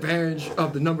taking advantage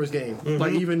of the numbers game.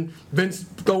 Like even Vince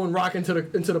throwing Rock into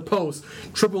the post.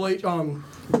 Triple H,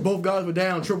 both guys were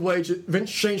down. Triple H,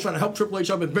 Shane's trying to help Triple H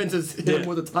up, and Vince is hit him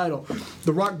with the title.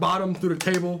 The Rock bottom through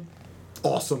the table,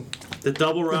 awesome. The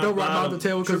double rock bottom, the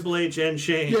table, Triple H and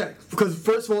Shane. Yeah, because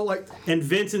first of all, like, and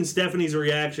Vince and Stephanie's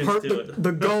reactions to it.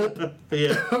 The gulp.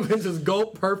 Yeah. Vince's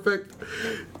gulp, perfect.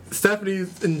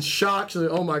 Stephanie's in shock. She's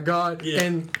like, oh my God. Yeah.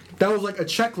 And that was like a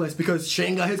checklist because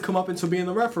Shane got his comeuppance for being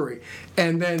the referee.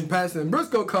 And then Patterson and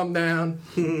Briscoe come down.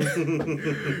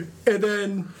 and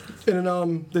then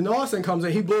Austin comes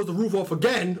in. He blows the roof off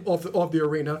again off the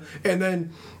arena. And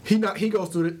then he goes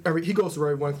through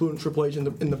everyone, including Triple H and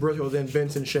the Briscoes and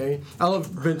Vince and Shane. I love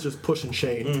Vince just pushing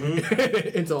Shane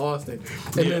into Austin.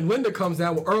 And then Linda comes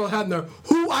down with Earl Hebner,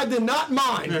 who I did not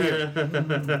mind here.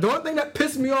 The only thing that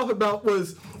pissed me off about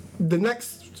was the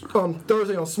next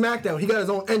Thursday on SmackDown, he got his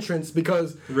own entrance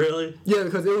because... Really? Yeah,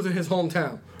 because it was in his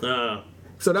hometown.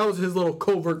 So that was his little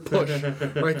covert push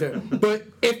right there. But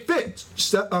it fit.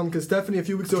 Because Stephanie, a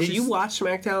few weeks ago... Did you watch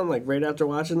SmackDown like right after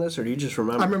watching this, or do you just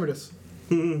remember? I remember this.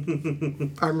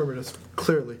 I remember this,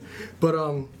 clearly. But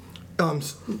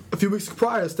a few weeks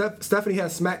prior, Stephanie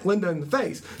had smacked Linda in the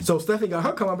face. So Stephanie got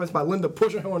her comeuppance by Linda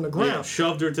pushing her on the ground. Yeah,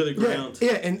 shoved her to the ground.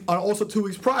 Yeah, and also 2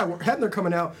 weeks prior, with Hebner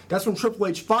coming out, that's when Triple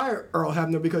H fired Earl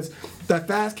Hebner because that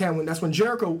fast cam, that's when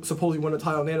Jericho supposedly won the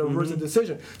title and they had to reverse the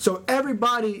decision. So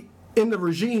everybody in the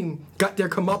regime got their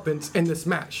comeuppance in this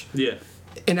match. Yeah.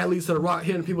 And that leads to The Rock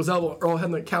hitting people's elbow, Earl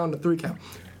Hebner counting the 3 count.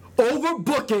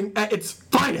 Overbooking at its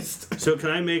finest. So can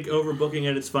I make overbooking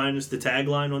at its finest the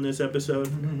tagline on this episode?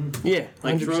 Yeah.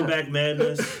 Like 100%. Throwback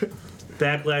Madness,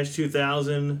 Backlash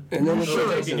 2000, And then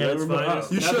overbooking at its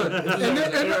finest. You should.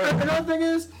 And another thing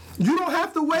is, you don't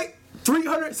have to wait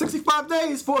 365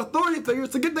 days for authority figures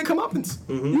to get their comeuppance.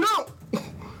 You don't.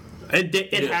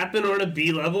 It happened on a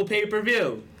B-level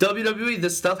pay-per-view. WWE,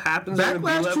 this stuff happens on a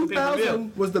Backlash B-level 2000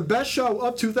 pay-per-view. was the best show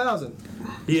of 2000.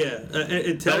 Yeah,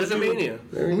 it tells Better than you.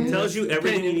 Mania. Tells you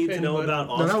everything you need to know about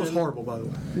Austin. No, that was horrible, by the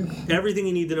way. Everything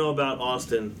you need to know about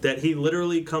Austin. That he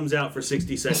literally comes out for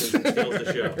 60 seconds and steals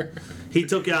the show. He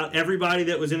took out everybody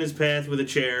that was in his path with a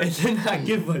chair. And did not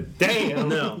give a damn.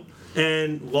 No,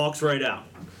 and walks right out.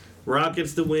 Rock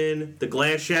gets the win. The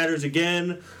glass shatters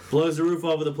again. Blows the roof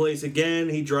off of the place again.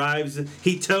 He drives.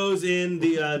 He tows in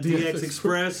the DX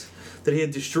Express that he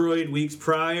had destroyed weeks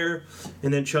prior,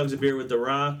 and then chugs a beer with The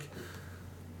Rock.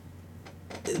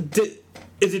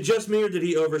 Is it just me, or did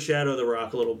he overshadow The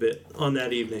Rock a little bit on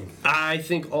that evening? I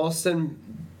think Austin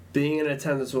being in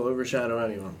attendance will overshadow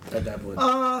anyone at that point.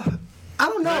 I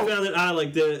don't know. I found it odd.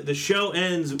 Like the show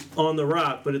ends on The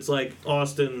Rock, but it's like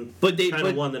Austin kind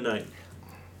of won the night.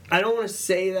 I don't want to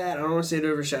say that. I don't want to say it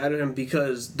overshadowed him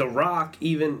because The Rock,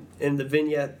 even in the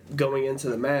vignette going into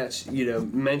the match,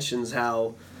 mentions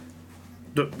how,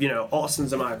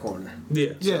 Austin's in my corner.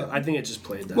 Yeah. So I think it just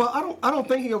played that. Well, I don't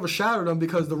think he overshadowed him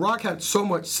because The Rock had so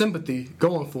much sympathy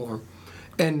going for him,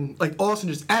 and like Austin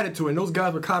just added to it. And those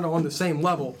guys were kind of on the same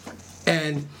level,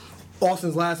 and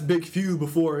Austin's last big feud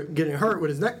before getting hurt with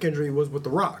his neck injury was with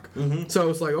The Rock. Mm-hmm. So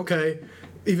it's like, okay.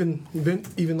 Even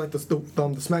like the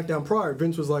SmackDown prior,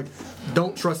 Vince was like,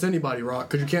 "Don't trust anybody, Rock,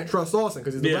 because you can't trust Austin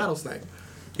because he's the rattlesnake."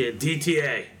 Yeah,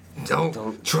 DTA.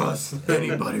 Don't trust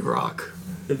anybody, Rock.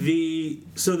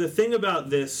 So the thing about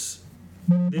this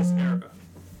era,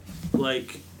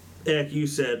 like you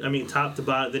said, I mean, top to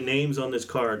bottom, the names on this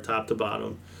card, top to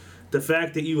bottom, the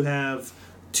fact that you have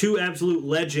 2 absolute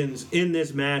legends in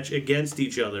this match against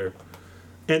each other.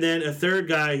 And then a third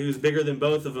guy who's bigger than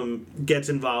both of them gets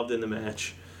involved in the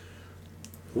match.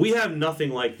 We have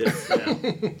nothing like this now.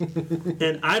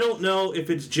 And I don't know if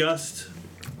it's just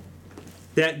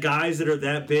that guys that are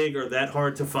that big are that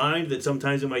hard to find, that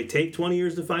sometimes it might take 20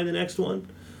 years to find the next one.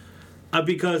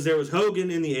 Because there was Hogan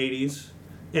in the 80s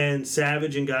and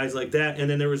Savage and guys like that, and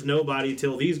then there was nobody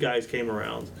till these guys came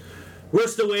around. We're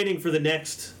still waiting for the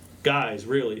next guys,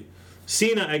 really.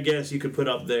 Cena, I guess you could put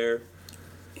up there.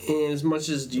 And as much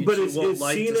as you won't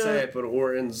like Cena, to say it, but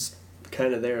Orton's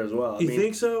kind of there as well. You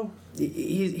think so?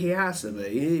 He has to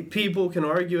be. People can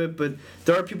argue it, but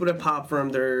there are people that pop for him.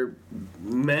 There are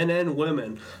men and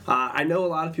women. I know a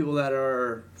lot of people that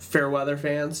are fair weather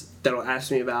fans that'll ask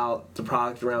me about the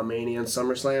product around Mania and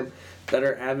SummerSlam that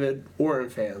are avid Orton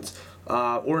fans.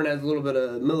 Orton has a little bit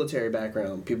of military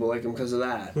background. People like him because of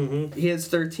that. Mm-hmm. He has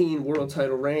 13 world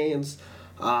title reigns.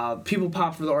 People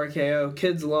pop for the RKO.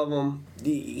 Kids love him.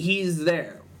 He's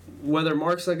there. Whether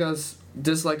marks like us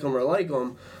dislike him or like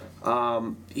him,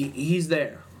 he's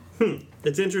there.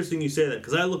 It's interesting you say that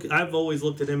because I've always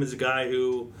looked at him as a guy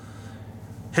who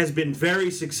has been very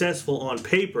successful on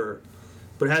paper,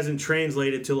 but hasn't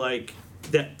translated to like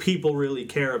that people really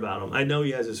care about him. I know he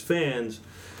has his fans,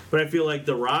 but I feel like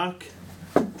The Rock.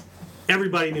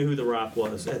 Everybody knew who The Rock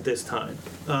was at this time.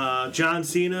 John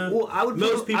Cena. Well,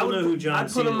 most people know who John Cena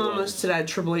was. I'd put him almost to that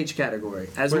Triple H category.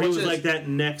 Where he was like that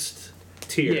next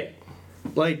tier. Yeah.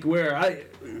 Like where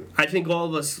I think all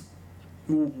of us,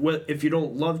 if you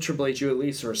don't love Triple H, you at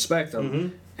least respect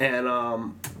him. Mm-hmm.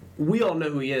 And we all know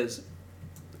who he is.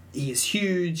 He's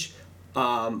huge.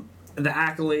 The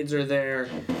accolades are there.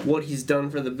 What he's done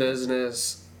for the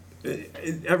business.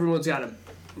 Everyone's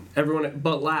everyone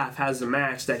but Laugh has a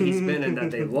match that he's been in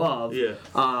that they love. Yeah.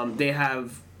 They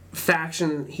have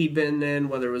faction he'd been in,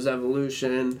 whether it was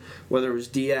Evolution, whether it was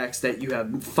DX, that you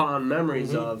have fond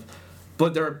memories of.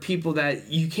 But there are people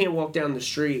that you can't walk down the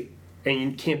street and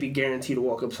you can't be guaranteed to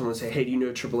walk up to someone and say, "Hey, do you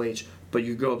know Triple H?" But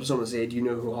you go up to someone and say, "Hey, do you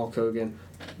know who Hulk Hogan,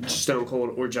 Stone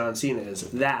Cold, or John Cena is?"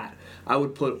 That I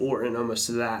would put Orton almost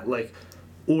to that. Like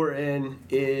Orton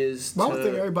is. I don't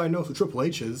think everybody knows who Triple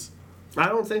H is. I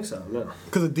don't think so, no.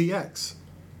 Because of DX.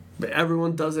 But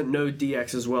everyone doesn't know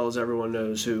DX as well as everyone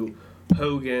knows who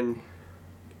Hogan,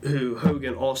 who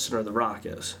Hogan, Austin, or The Rock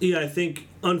is. Yeah, I think,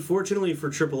 unfortunately for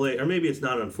AAA, or maybe it's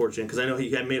not unfortunate, because I know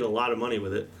he had made a lot of money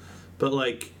with it, but,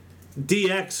 like,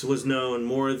 DX was known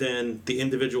more than the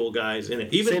individual guys in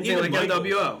it. Same thing even like Michael.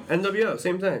 NWO,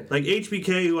 same thing. Like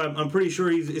HBK, who I'm pretty sure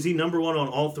is he number one on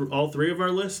all three of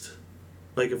our list?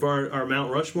 Like if our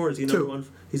Mount Rushmore, is he number 2. one?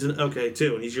 He's 2,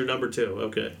 and he's your number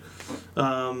 2. Okay.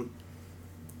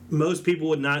 Most people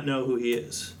would not know who he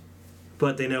is,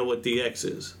 but they know what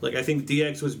DX is. Like I think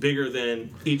DX was bigger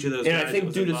than each of those guys. And I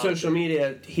think due to social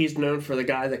media, he's known for the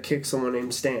guy that kicked someone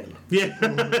named Stan. Yeah.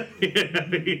 Yeah,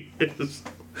 he is.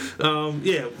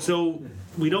 Yeah, so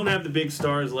we don't have the big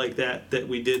stars like that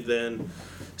we did then.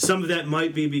 Some of that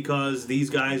might be because these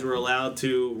guys were allowed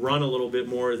to run a little bit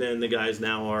more than the guys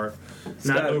now are.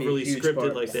 Not overly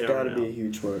scripted like they are now. It's got to be a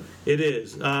huge part. It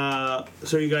is. So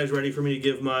are you guys ready for me to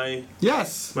give my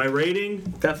rating?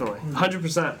 Definitely.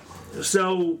 100%.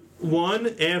 So,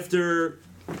 after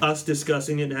us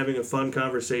discussing it and having a fun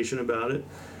conversation about it,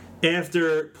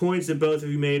 after points that both of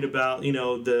you made about,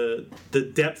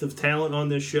 the depth of talent on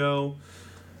this show,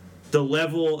 the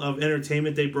level of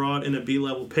entertainment they brought in a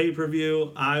B-level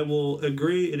pay-per-view, I will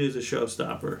agree it is a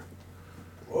showstopper.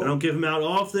 I don't give them out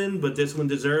often, but this one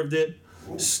deserved it.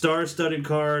 Star-studded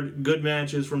card, good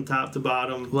matches from top to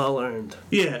bottom. Well earned.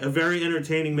 Yeah, a very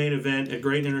entertaining main event, a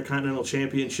great Intercontinental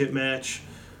Championship match.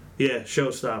 Yeah,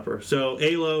 showstopper. So,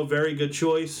 Alo, very good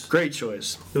choice. Great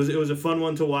choice. It was a fun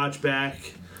one to watch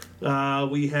back.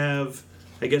 We have...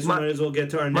 I guess we might as well get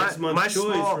to our next month's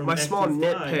choice. My small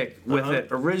nitpick with it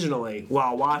originally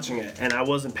while watching it, and I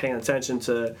wasn't paying attention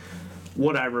to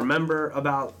what I remember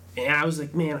about, and I was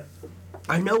like, man,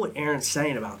 I know what Aaron's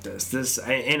saying about this,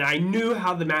 and I knew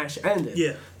how the match ended.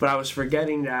 Yeah. But I was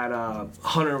forgetting that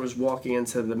Hunter was walking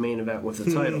into the main event with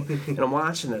the title, and I'm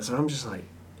watching this, and I'm just like,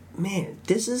 man,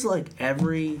 this is like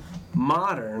every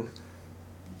modern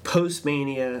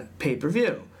post-Mania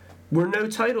pay-per-view where no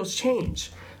titles change.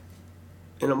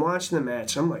 And I'm watching the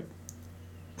match. I'm like,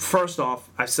 first off,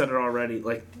 I said it already.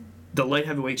 Like, the light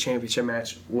heavyweight championship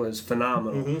match was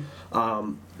phenomenal.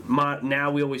 Mm-hmm. Now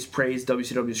we always praise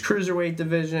WCW's cruiserweight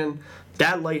division.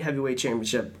 That light heavyweight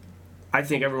championship, I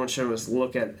think everyone should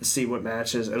see what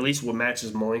matches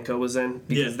Malenko was in,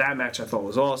 because that match I thought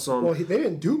was awesome. Well, they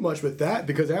didn't do much with that,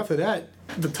 because after that,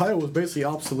 the title was basically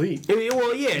obsolete.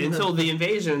 Well, yeah, until the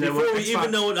invasion. Before we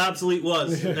even know what obsolete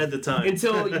was at the time.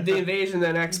 Until the invasion,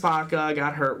 then X-Pac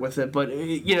got hurt with it. But,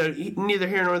 neither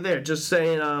here nor there. Just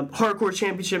saying, Hardcore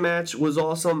Championship match was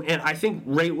awesome. And I think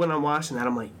right when I'm watching that,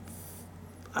 I'm like,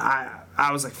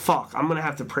 I was like, fuck, I'm going to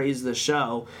have to praise this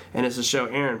show, and it's a show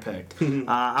Aaron picked.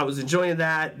 I was enjoying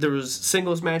that. There was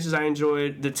singles matches I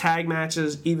enjoyed. The tag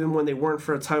matches, even when they weren't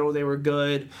for a title, they were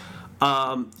good.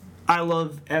 I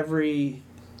love every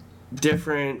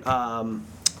different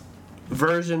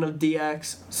version of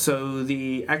DX. So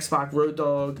the X-Pac Road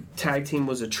Dogg tag team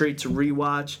was a treat to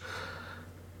rewatch.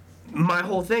 My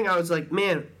whole thing, I was like,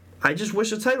 man, I just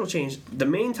wish the title changed. The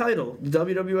main title, the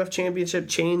WWF Championship,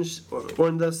 changed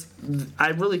on this. I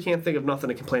really can't think of nothing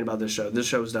to complain about this show. This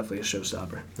show is definitely a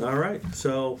showstopper. All right,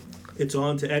 so it's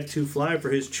on to Ek2 Fly for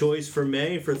his choice for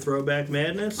May for Throwback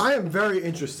Madness. I am very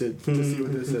interested to see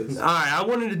what this is. All right, I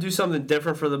wanted to do something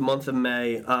different for the month of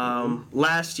May.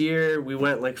 Last year, we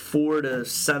went like 4 to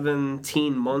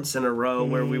 17 months in a row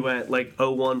where we went like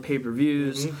 01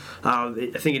 pay-per-views. I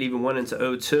think it even went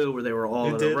into 02 where they were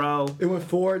all in a row. It went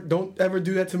 4. Don't ever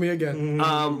do that to me again.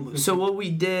 So what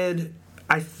we did,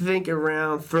 I think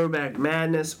around Throwback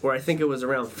Madness, or I think it was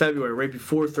around February, right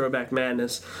before Throwback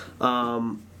Madness,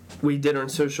 we did on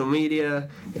social media.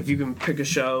 If you can pick a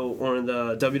show on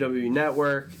the WWE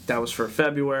Network, that was for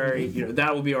February.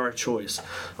 That will be our choice.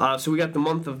 So we got the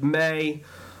month of May.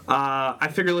 I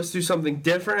figured let's do something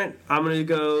different. I'm gonna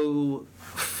go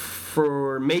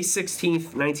for May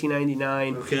 16th,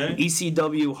 1999. Okay.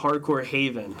 ECW Hardcore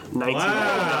Haven, 1999.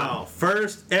 Wow!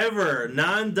 First ever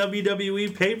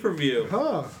non-WWE pay-per-view.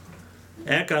 Huh.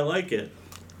 Ek, I like it.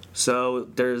 So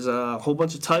there's a whole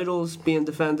bunch of titles being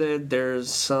defended. There's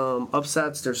some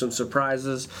upsets. There's some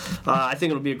surprises. I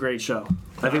think it'll be a great show.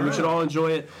 I think we should all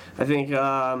enjoy it. I think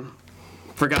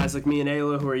for guys like me and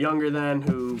Ayla who are younger than,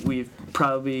 who we've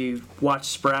probably watched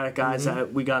sporadic guys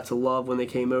that we got to love when they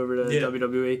came over to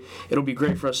WWE, it'll be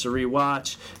great for us to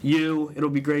rewatch. It'll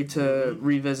be great to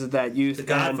revisit that youth. The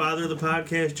godfather of the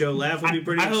podcast, Joe Laff, will be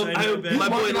pretty excited. I hope my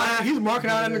boy Laff. He's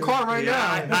marking out in the car right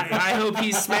now. I hope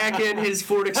he's smacking his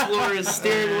Ford Explorer's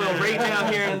steering wheel right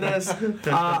now hearing this.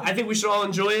 I think we should all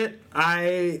enjoy it.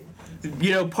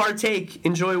 Partake,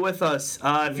 enjoy with us.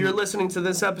 If you're listening to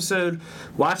this episode,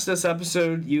 watch this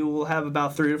episode. You will have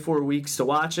about 3 to 4 weeks to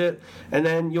watch it, and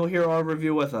then you'll hear our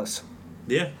review with us.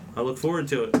 Yeah, I look forward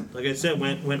to it. Like I said,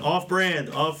 went off brand,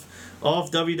 off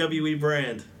WWE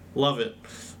brand. Love it.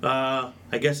 I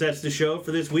guess that's the show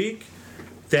for this week.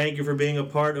 Thank you for being a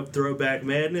part of Throwback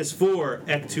Madness. For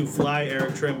Ek2Fly,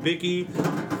 Eric Trembicki.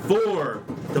 For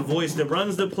the voice that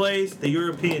runs the place, the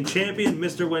European champion,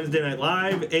 Mr. Wednesday Night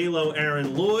Live, ALO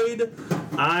Aaron Lloyd.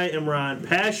 I am Ron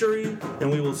Pashery, and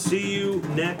we will see you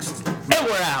next. And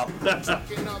we're out.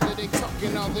 Talking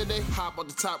all of they hop on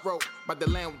the top rope, by the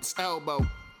land with his elbow.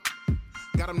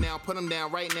 Got him down, put him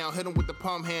down right now, hit him with the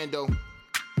palm handle.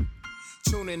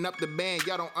 Tuning up the band,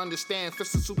 y'all don't understand.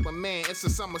 Fist of Superman, it's a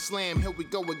SummerSlam. Here we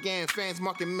go again. Fans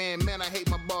marking man, I hate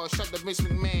my balls. Shut the Vince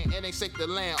McMahon, it ain't safe to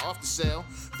land off the cell.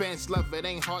 Fans love it,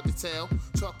 ain't hard to tell.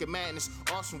 Talking madness,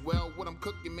 awesome. Well, what I'm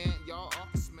cooking, man, y'all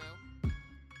off the smell.